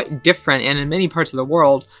is quite different, and in many parts of the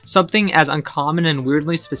world, something as uncommon and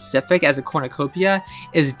weirdly specific as a cornucopia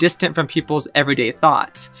is distant from people's everyday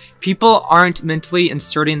thoughts. People aren't mentally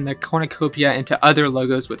inserting the cornucopia into other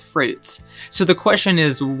logos with fruits. So the question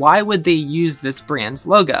is, why would they use this brand's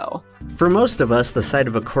logo? For most of us, the sight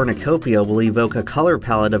of a cornucopia will evoke a color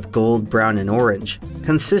palette of gold, brown, and orange,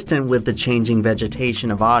 consistent with the changing vegetation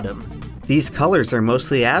of autumn. These colors are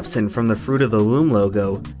mostly absent from the Fruit of the Loom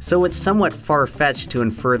logo, so it's somewhat far-fetched to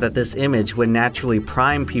infer that this image would naturally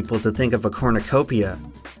prime people to think of a cornucopia.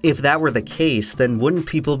 If that were the case, then wouldn't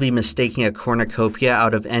people be mistaking a cornucopia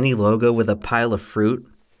out of any logo with a pile of fruit?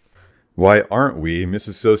 Why aren't we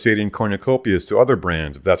misassociating cornucopias to other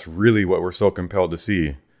brands if that's really what we're so compelled to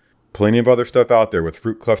see? Plenty of other stuff out there with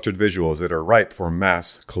fruit-clustered visuals that are ripe for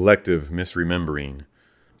mass, collective misremembering.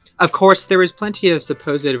 Of course, there is plenty of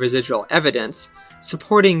supposed residual evidence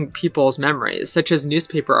supporting people's memories, such as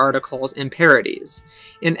newspaper articles and parodies.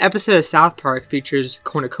 An episode of South Park features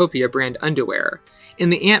cornucopia brand underwear,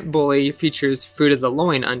 and the Ant Bully features Fruit of the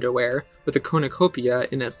Loin underwear with a cornucopia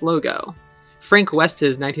in its logo. Frank West's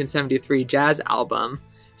 1973 jazz album,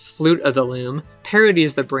 Fruit of the Loom,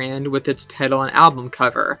 parodies the brand with its title and album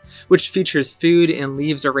cover, which features food and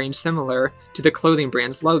leaves arranged similar to the clothing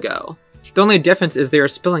brand's logo. The only difference is they are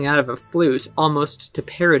spilling out of a flute almost to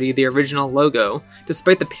parody the original logo,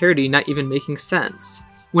 despite the parody not even making sense.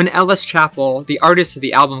 When Ellis Chappell, the artist of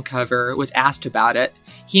the album cover, was asked about it,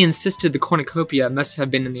 he insisted the cornucopia must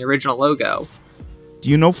have been in the original logo. Do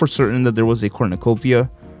you know for certain that there was a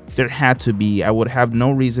cornucopia? There had to be. I would have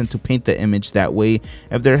no reason to paint the image that way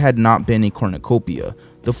if there had not been a cornucopia.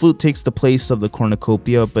 The flute takes the place of the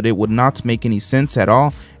cornucopia, but it would not make any sense at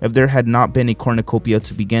all if there had not been a cornucopia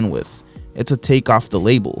to begin with. It's a take off the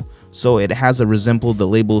label, so it has to resemble the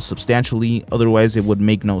label substantially, otherwise it would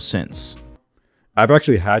make no sense. I've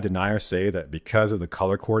actually had deniers say that because of the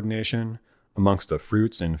color coordination amongst the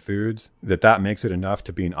fruits and foods, that makes it enough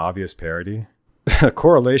to be an obvious parody. A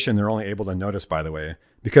correlation they're only able to notice, by the way,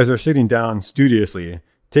 because they're sitting down studiously,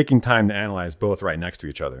 taking time to analyze both right next to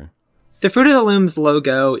each other. The Fruit of the Loom's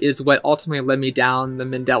logo is what ultimately led me down the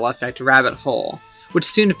Mandela Effect rabbit hole, which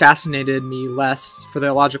soon fascinated me less for the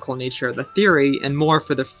illogical nature of the theory and more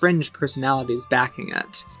for the fringe personalities backing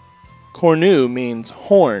it. Cornu means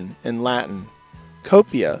horn in Latin.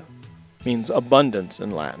 Copia means abundance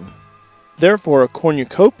in Latin. Therefore, a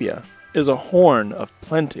cornucopia is a horn of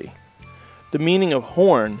plenty. The meaning of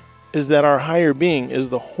horn is that our higher being is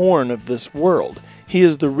the horn of this world. He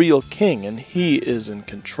is the real king, and he is in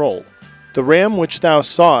control. The ram which thou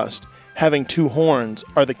sawest, having 2 horns,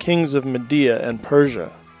 are the kings of Media and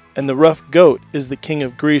Persia, and the rough goat is the king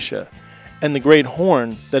of Grecia, and the great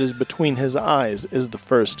horn that is between his eyes is the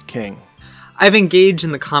first king. I've engaged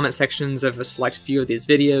in the comment sections of a select few of these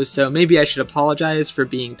videos, so maybe I should apologize for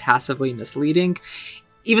being passively misleading.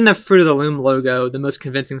 Even the Fruit of the Loom logo, the most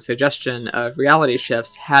convincing suggestion of reality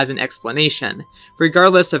shifts, has an explanation,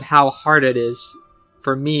 regardless of how hard it is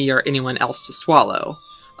for me or anyone else to swallow.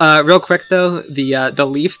 Real quick though, the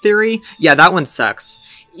leaf theory, yeah, that one sucks.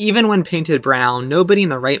 Even when painted brown, nobody in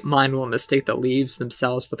the right mind will mistake the leaves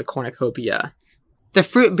themselves for the cornucopia. The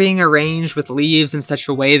fruit being arranged with leaves in such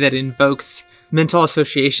a way that invokes mental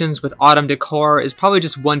associations with autumn decor is probably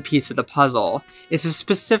just one piece of the puzzle. It's a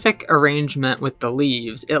specific arrangement with the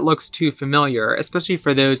leaves. It looks too familiar, especially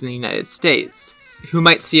for those in the United States, who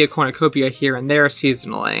might see a cornucopia here and there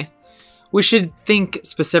seasonally. We should think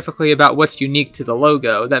specifically about what's unique to the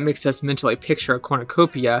logo that makes us mentally picture a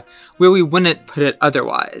cornucopia where we wouldn't put it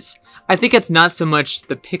otherwise. I think it's not so much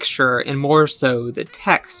the picture and more so the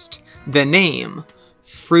text, the name,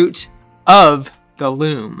 Fruit of the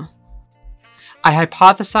Loom. I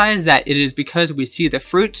hypothesize that it is because we see the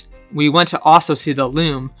fruit, we want to also see the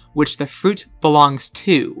loom, which the fruit belongs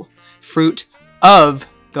to. Fruit of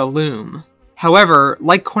the Loom. However,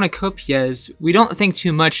 like cornucopias, we don't think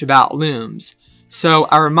too much about looms, so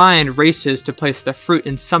our mind races to place the fruit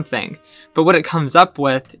in something, but what it comes up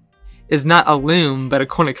with is not a loom but a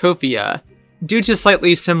cornucopia, due to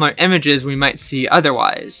slightly similar images we might see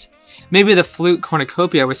otherwise. Maybe the flute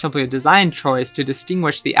cornucopia was simply a design choice to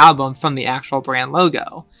distinguish the album from the actual brand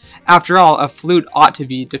logo. After all, a flute ought to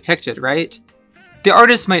be depicted, right? The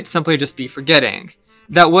artist might simply just be forgetting.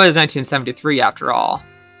 That was 1973 after all.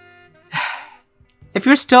 If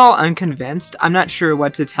you're still unconvinced, I'm not sure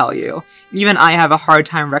what to tell you. Even I have a hard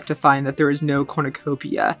time rectifying that there is no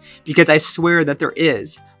cornucopia, because I swear that there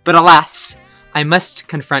is. But alas, I must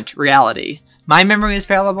confront reality. My memory is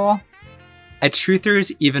fallible, a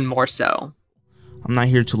truther's even more so. I'm not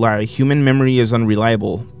here to lie, human memory is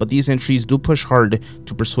unreliable, but these entries do push hard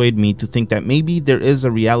to persuade me to think that maybe there is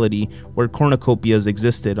a reality where cornucopias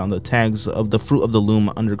existed on the tags of the Fruit of the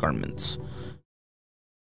Loom undergarments.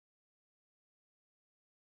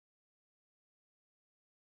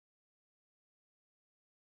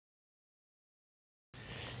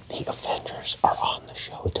 The Avengers are on the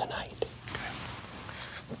show tonight.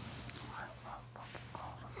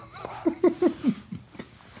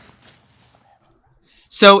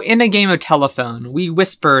 So in a game of telephone, we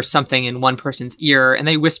whisper something in one person's ear and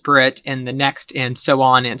they whisper it in the next and so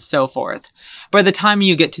on and so forth. By the time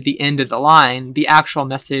you get to the end of the line, the actual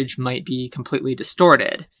message might be completely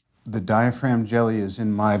distorted. The diaphragm jelly is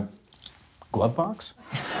in my glove box?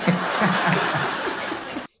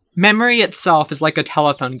 Memory itself is like a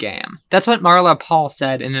telephone game. That's what Marla Paul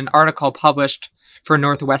said in an article published for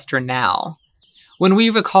Northwestern Now. When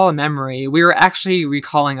we recall a memory, we are actually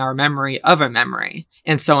recalling our memory of a memory,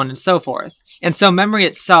 and so on and so forth. And so memory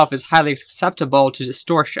itself is highly susceptible to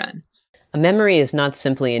distortion. A memory is not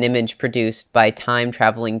simply an image produced by time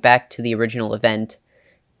traveling back to the original event.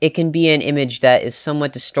 It can be an image that is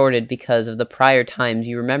somewhat distorted because of the prior times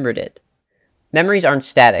you remembered it. Memories aren't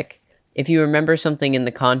static. If you remember something in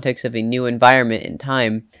the context of a new environment in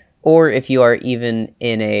time, or if you are even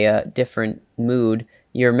in a different mood,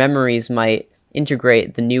 your memories might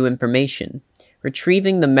integrate the new information.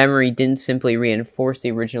 Retrieving the memory didn't simply reinforce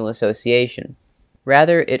the original association.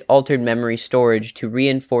 Rather, it altered memory storage to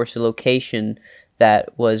reinforce the location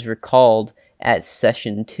that was recalled at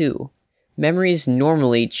session 2. Memories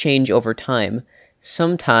normally change over time,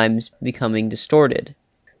 sometimes becoming distorted.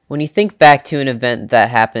 When you think back to an event that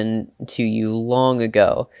happened to you long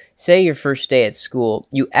ago, say your first day at school,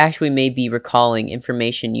 you actually may be recalling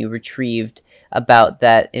information you retrieved about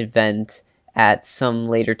that event at some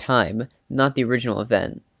later time, not the original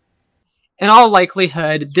event. In all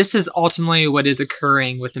likelihood, this is ultimately what is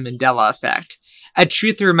occurring with the Mandela effect. A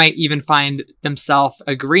truther might even find themselves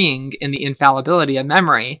agreeing in the infallibility of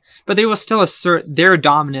memory, but they will still assert their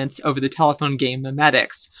dominance over the telephone game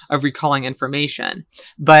memetics of recalling information.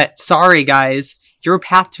 But sorry guys, your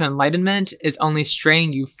path to enlightenment is only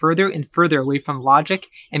straying you further and further away from logic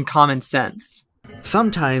and common sense.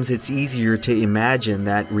 Sometimes it's easier to imagine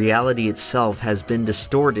that reality itself has been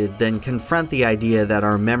distorted than confront the idea that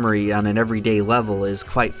our memory on an everyday level is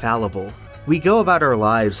quite fallible. We go about our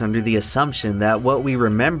lives under the assumption that what we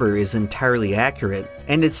remember is entirely accurate,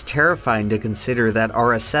 and it's terrifying to consider that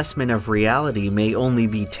our assessment of reality may only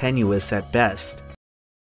be tenuous at best.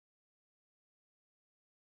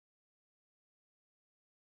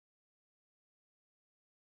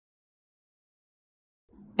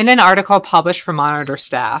 In an article published for Monitor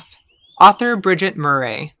staff, author Bridget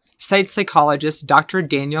Murray cites psychologist Dr.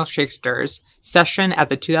 Daniel Schachter's session at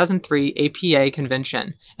the 2003 APA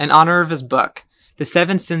convention in honor of his book, The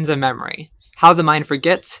 7 Sins of Memory: How the Mind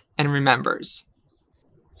Forgets and Remembers.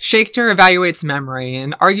 Schachter evaluates memory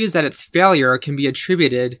and argues that its failure can be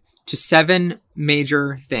attributed to 7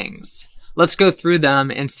 major things. Let's go through them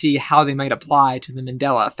and see how they might apply to the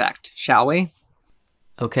Mandela effect, shall we?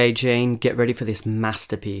 Okay, Jane, get ready for this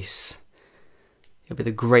masterpiece. It'll be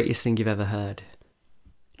the greatest thing you've ever heard.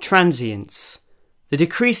 Transience. The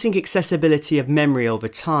decreasing accessibility of memory over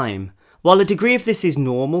time. While a degree of this is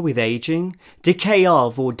normal with aging, decay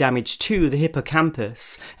of or damage to the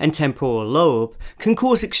hippocampus and temporal lobe can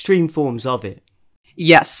cause extreme forms of it.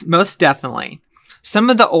 Yes, most definitely.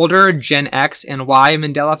 Some of the older Gen X and Y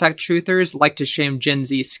Mandela Effect truthers like to shame Gen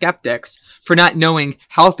Z skeptics for not knowing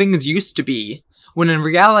how things used to be, when in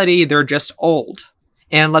reality they're just old.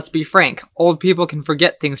 And let's be frank, old people can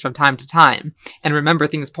forget things from time to time and remember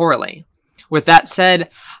things poorly. With that said,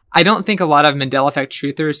 I don't think a lot of Mandela Effect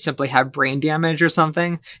truthers simply have brain damage or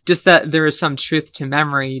something, just that there is some truth to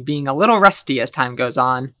memory being a little rusty as time goes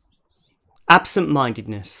on.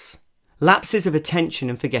 Absent-mindedness. Lapses of attention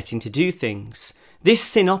and forgetting to do things. This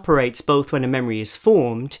sin operates both when a memory is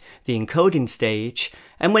formed, the encoding stage,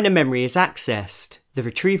 and when a memory is accessed, the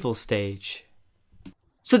retrieval stage.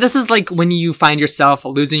 So this is like when you find yourself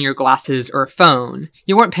losing your glasses or phone.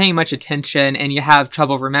 You weren't paying much attention and you have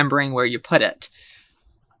trouble remembering where you put it.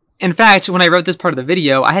 In fact, when I wrote this part of the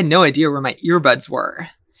video, I had no idea where my earbuds were.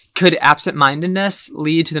 Could absent-mindedness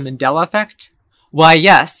lead to the Mandela effect? Why,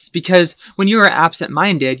 yes, because when you are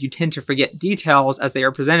absent-minded, you tend to forget details as they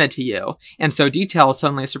are presented to you, and so details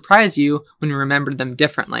suddenly surprise you when you remember them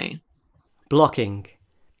differently. Blocking.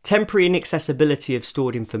 Temporary inaccessibility of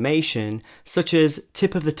stored information, such as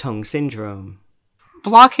tip-of-the-tongue syndrome.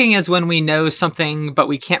 Blocking is when we know something, but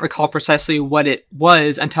we can't recall precisely what it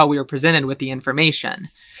was until we are presented with the information.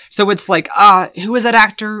 So it's like, who is that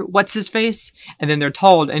actor? What's his face? And then they're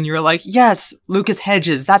told, and you're like, yes, Lucas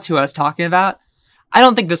Hedges, that's who I was talking about. I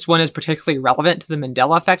don't think this one is particularly relevant to the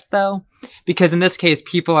Mandela effect, though, because in this case,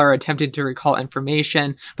 people are attempting to recall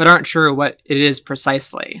information, but aren't sure what it is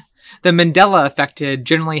precisely. The Mandela affected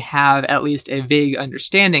generally have at least a vague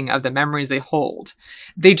understanding of the memories they hold.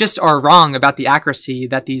 They just are wrong about the accuracy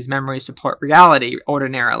that these memories support reality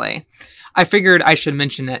ordinarily. I figured I should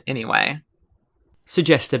mention it anyway.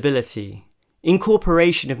 Suggestibility.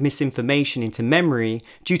 Incorporation of misinformation into memory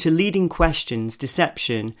due to leading questions,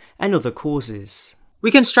 deception, and other causes. We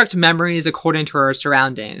construct memories according to our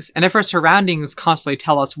surroundings, and if our surroundings constantly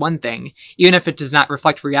tell us one thing, even if it does not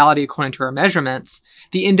reflect reality according to our measurements,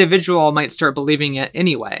 the individual might start believing it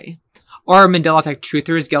anyway. Are Mandela Effect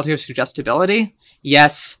truthers guilty of suggestibility?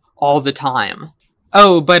 Yes, all the time.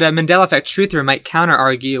 Oh, but a Mandela Effect truther might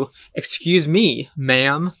counter-argue, excuse me,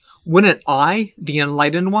 ma'am, wouldn't I, the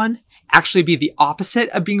enlightened one, actually be the opposite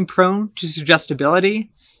of being prone to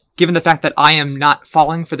suggestibility? Given the fact that I am not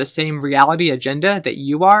falling for the same reality agenda that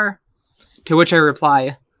you are? To which I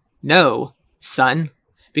reply, no, son,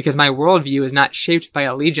 because my worldview is not shaped by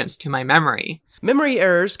allegiance to my memory. Memory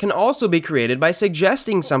errors can also be created by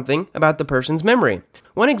suggesting something about the person's memory.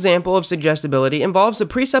 One example of suggestibility involves the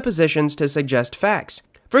presuppositions to suggest facts.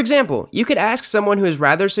 For example, you could ask someone who is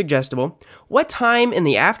rather suggestible, what time in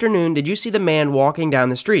the afternoon did you see the man walking down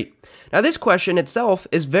the street? Now this question itself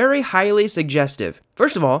is very highly suggestive.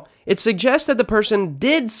 First of all, it suggests that the person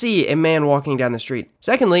did see a man walking down the street.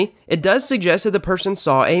 Secondly, it does suggest that the person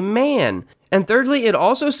saw a man. And thirdly, it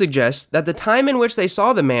also suggests that the time in which they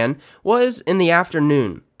saw the man was in the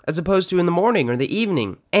afternoon, as opposed to in the morning or the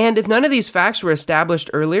evening. And if none of these facts were established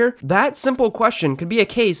earlier, that simple question could be a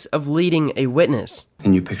case of leading a witness.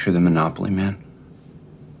 Can you picture the Monopoly man?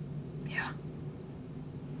 Yeah.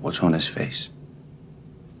 What's on his face?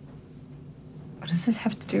 What does this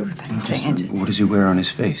have to do with anything? What does he wear on his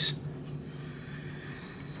face?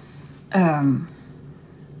 One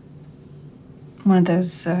of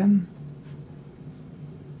those,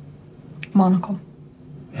 monocle.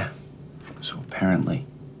 Yeah. So apparently,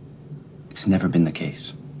 it's never been the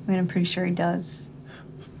case. I mean, I'm pretty sure he does.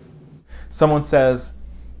 Someone says,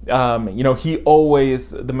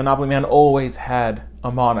 the Monopoly Man always had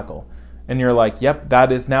a monocle. And you're like, yep,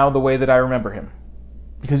 that is now the way that I remember him.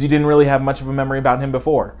 Because you didn't really have much of a memory about him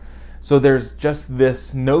before. So there's just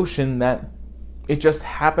this notion that it just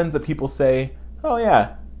happens that people say, oh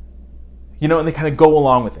yeah, and they kind of go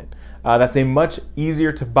along with it. That's a much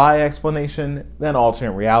easier to buy explanation than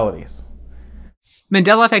alternate realities.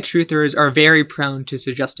 Mandela Effect truthers are very prone to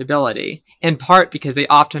suggestibility, in part because they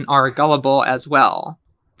often are gullible as well.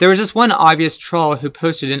 There was just one obvious troll who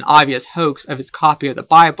posted an obvious hoax of his copy of the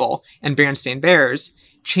Bible and Berenstain Bears,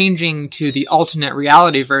 changing to the alternate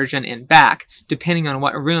reality version and back, depending on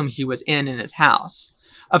what room he was in his house.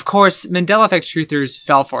 Of course, Mandela Effect truthers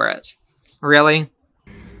fell for it. Really?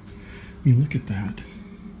 I mean, look at that.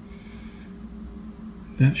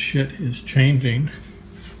 That shit is changing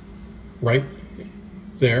right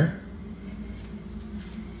there.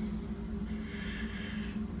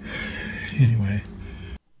 Anyway.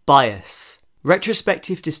 Bias.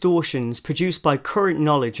 Retrospective distortions produced by current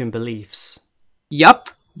knowledge and beliefs. Yup,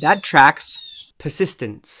 that tracks.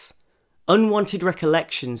 Persistence. Unwanted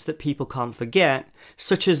recollections that people can't forget,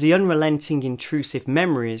 such as the unrelenting intrusive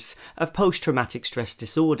memories of post-traumatic stress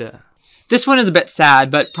disorder. This one is a bit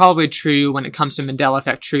sad, but probably true when it comes to Mandela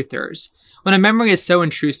Effect truthers. When a memory is so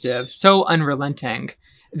intrusive, so unrelenting,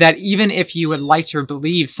 that even if you would like to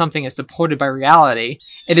believe something is supported by reality,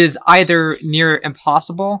 it is either near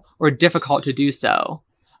impossible or difficult to do so.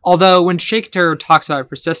 Although when Shakespeare talks about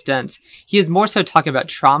persistence, he is more so talking about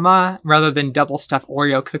trauma rather than double-stuffed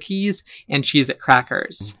Oreo cookies and Cheez-It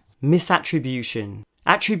crackers. Misattribution.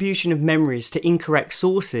 Attribution of memories to incorrect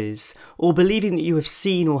sources, or believing that you have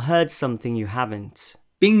seen or heard something you haven't.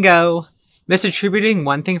 Bingo! Misattributing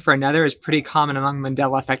one thing for another is pretty common among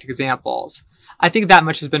Mandela Effect examples. I think that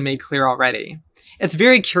much has been made clear already. It's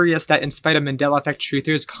very curious that in spite of Mandela Effect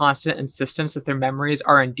truthers' constant insistence that their memories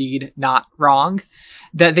are indeed not wrong,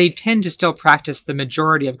 that they tend to still practice the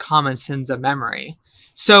majority of common sins of memory.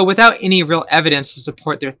 So without any real evidence to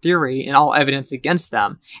support their theory and all evidence against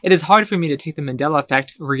them, it is hard for me to take the Mandela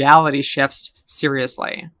Effect reality shifts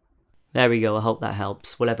seriously. There we go, I hope that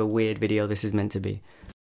helps, whatever weird video this is meant to be.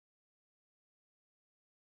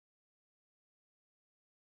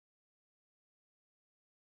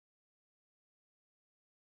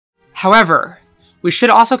 However, we should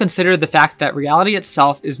also consider the fact that reality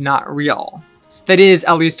itself is not real. That is,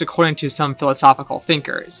 at least according to some philosophical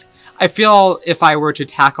thinkers. I feel if I were to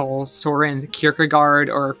tackle Soren Kierkegaard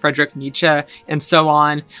or Friedrich Nietzsche and so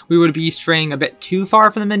on, we would be straying a bit too far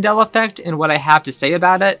from the Mandela Effect and what I have to say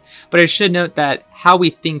about it, but I should note that how we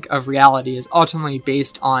think of reality is ultimately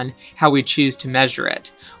based on how we choose to measure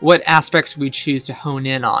it, what aspects we choose to hone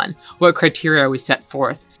in on, what criteria we set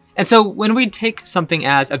forth. And so when we take something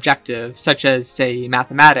as objective, such as, say,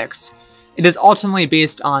 mathematics, it is ultimately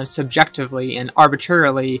based on subjectively and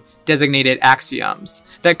arbitrarily designated axioms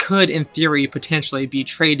that could, in theory, potentially be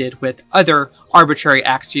traded with other arbitrary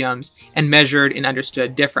axioms and measured and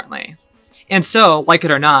understood differently. And so, like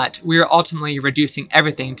it or not, we are ultimately reducing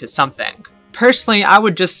everything to something. Personally, I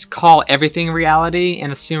would just call everything reality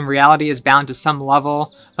and assume reality is bound to some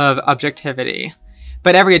level of objectivity.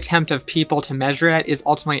 But every attempt of people to measure it is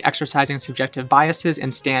ultimately exercising subjective biases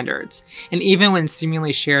and standards. And even when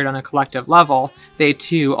seemingly shared on a collective level, they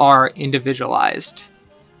too are individualized.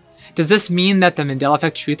 Does this mean that the Mandela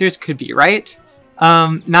Effect truthers could be right?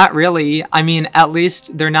 Not really. I mean, at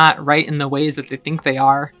least they're not right in the ways that they think they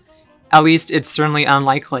are. At least it's certainly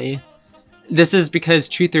unlikely. This is because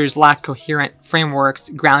truthers lack coherent frameworks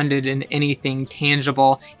grounded in anything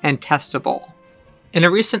tangible and testable. In a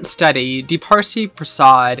recent study, Deeparsi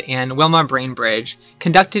Prasad and Wilma Brainbridge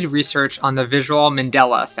conducted research on the visual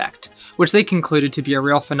Mandela effect, which they concluded to be a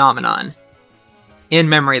real phenomenon. In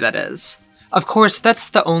memory, that is. Of course, that's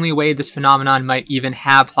the only way this phenomenon might even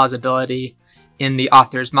have plausibility in the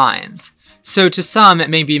author's minds. So to some, it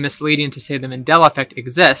may be misleading to say the Mandela effect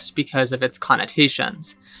exists because of its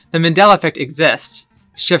connotations. The Mandela effect exists.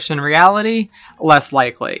 Shifts in reality? Less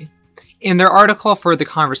likely. In their article for The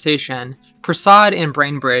Conversation, Prasad and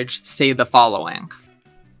Brainbridge say the following.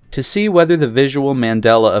 To see whether the visual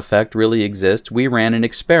Mandela effect really exists, we ran an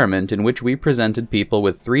experiment in which we presented people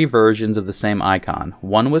with 3 versions of the same icon.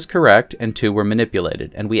 1 was correct and 2 were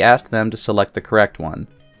manipulated, and we asked them to select the correct one.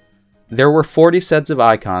 There were 40 sets of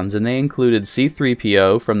icons, and they included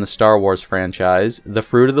C-3PO from the Star Wars franchise, the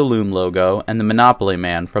Fruit of the Loom logo, and the Monopoly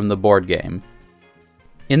Man from the board game.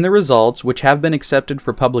 In the results, which have been accepted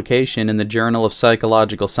for publication in the Journal of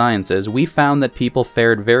Psychological Sciences, we found that people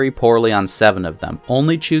fared very poorly on 7 of them,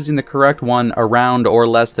 only choosing the correct one around or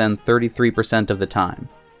less than 33% of the time.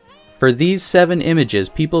 For these 7 images,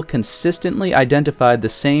 people consistently identified the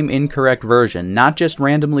same incorrect version, not just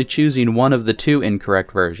randomly choosing one of the 2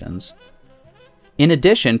 incorrect versions. In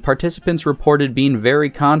addition, participants reported being very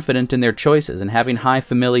confident in their choices and having high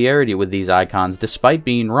familiarity with these icons despite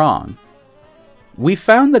being wrong. We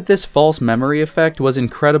found that this false memory effect was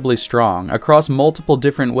incredibly strong across multiple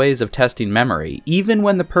different ways of testing memory. Even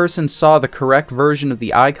when the person saw the correct version of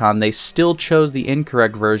the icon, they still chose the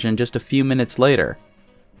incorrect version just a few minutes later.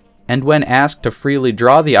 And when asked to freely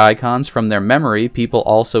draw the icons from their memory, people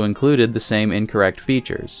also included the same incorrect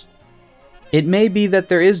features. It may be that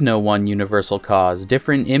there is no one universal cause.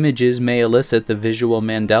 Different images may elicit the visual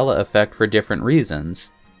Mandela effect for different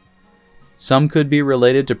reasons. Some could be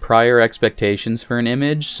related to prior expectations for an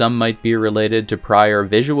image, some might be related to prior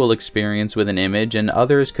visual experience with an image, and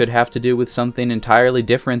others could have to do with something entirely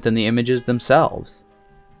different than the images themselves.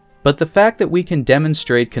 But the fact that we can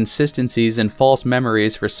demonstrate consistencies in false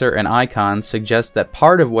memories for certain icons suggests that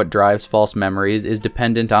part of what drives false memories is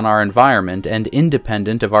dependent on our environment and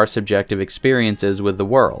independent of our subjective experiences with the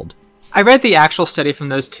world. I read the actual study from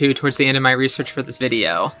those 2 towards the end of my research for this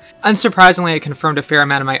video. Unsurprisingly, it confirmed a fair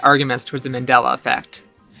amount of my arguments towards the Mandela effect.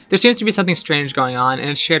 There seems to be something strange going on, and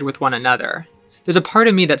it's shared with one another. There's a part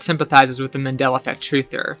of me that sympathizes with the Mandela Effect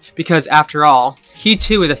truther, because after all, he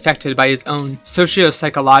too is affected by his own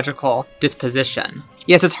socio-psychological disposition.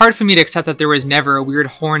 Yes, it's hard for me to accept that there was never a weird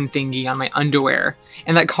horn thingy on my underwear,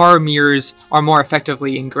 and that car mirrors are more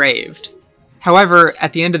effectively engraved. However,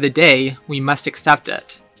 at the end of the day, we must accept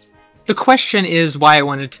it. The question is why I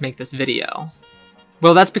wanted to make this video.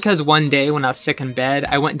 Well, that's because one day when I was sick in bed,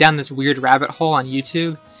 I went down this weird rabbit hole on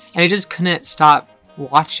YouTube, and I just couldn't stop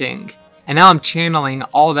watching. And now I'm channeling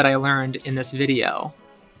all that I learned in this video.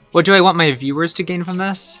 What do I want my viewers to gain from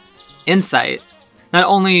this? Insight, not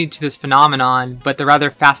only to this phenomenon, but the rather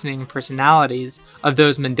fascinating personalities of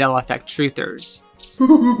those Mandela Effect truthers.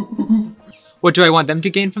 What do I want them to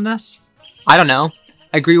gain from this? I don't know.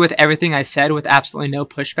 Agree with everything I said with absolutely no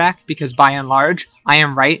pushback, because by and large, I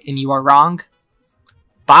am right and you are wrong.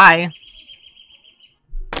 Bye!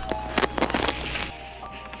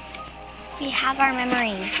 We have our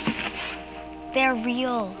memories. They're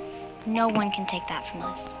real. No one can take that from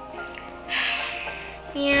us.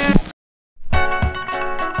 Yeah.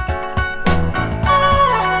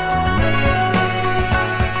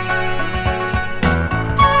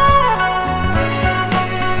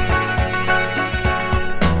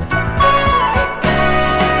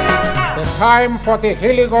 The time for the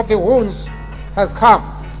healing of the wounds has come.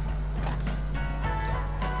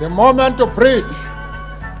 The moment to bridge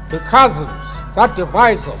the chasms that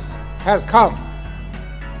divides us has come.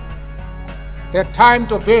 The time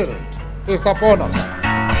to build is upon us.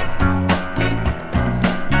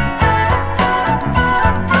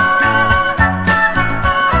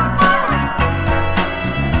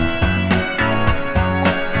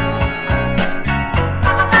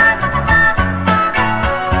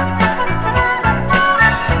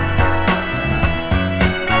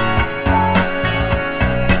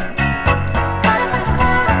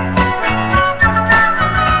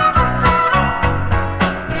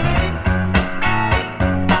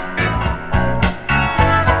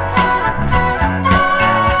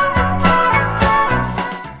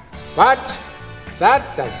 But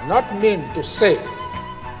that does not mean to say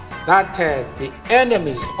that the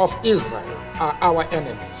enemies of Israel are our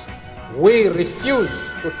enemies. We refuse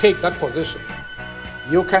to take that position.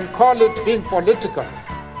 You can call it being political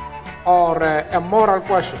or a moral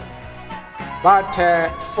question, but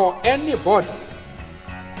for anybody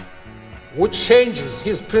who changes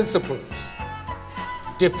his principles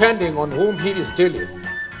depending on whom he is dealing,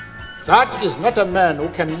 that is not a man who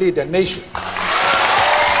can lead a nation.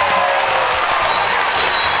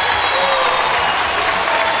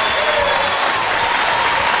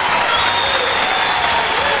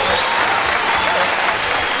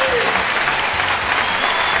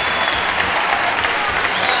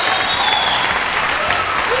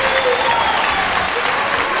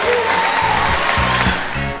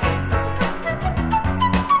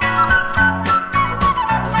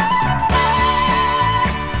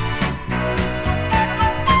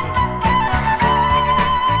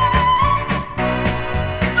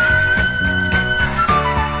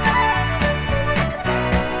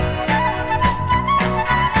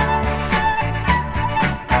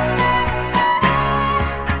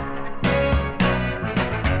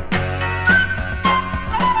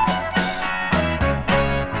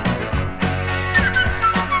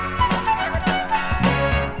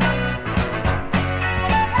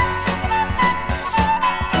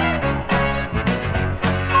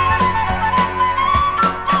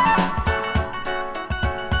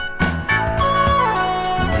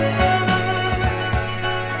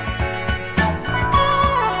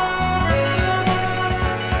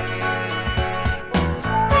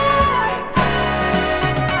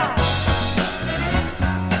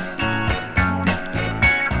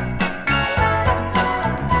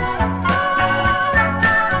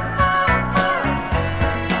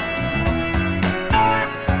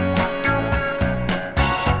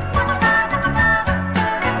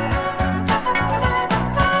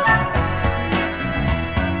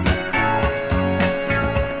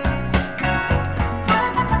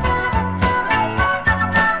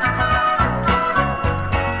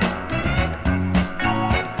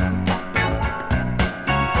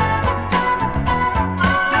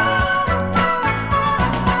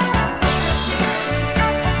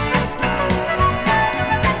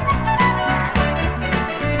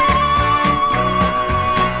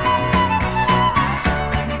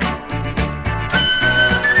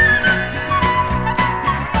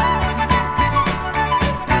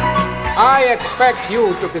 I expect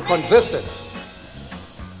you to be consistent.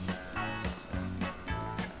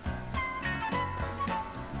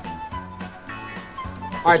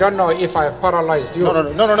 I don't know if I've paralyzed you.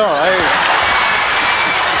 No.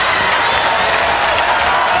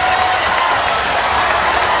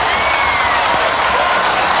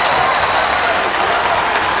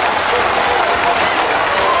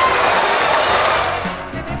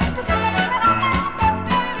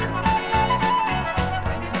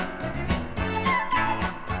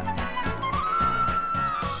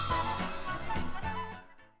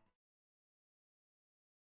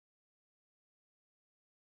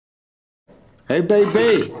 Hey,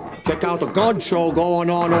 baby, check out the gun show going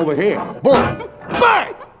on over here. Boom!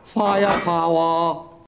 Bang! Firepower!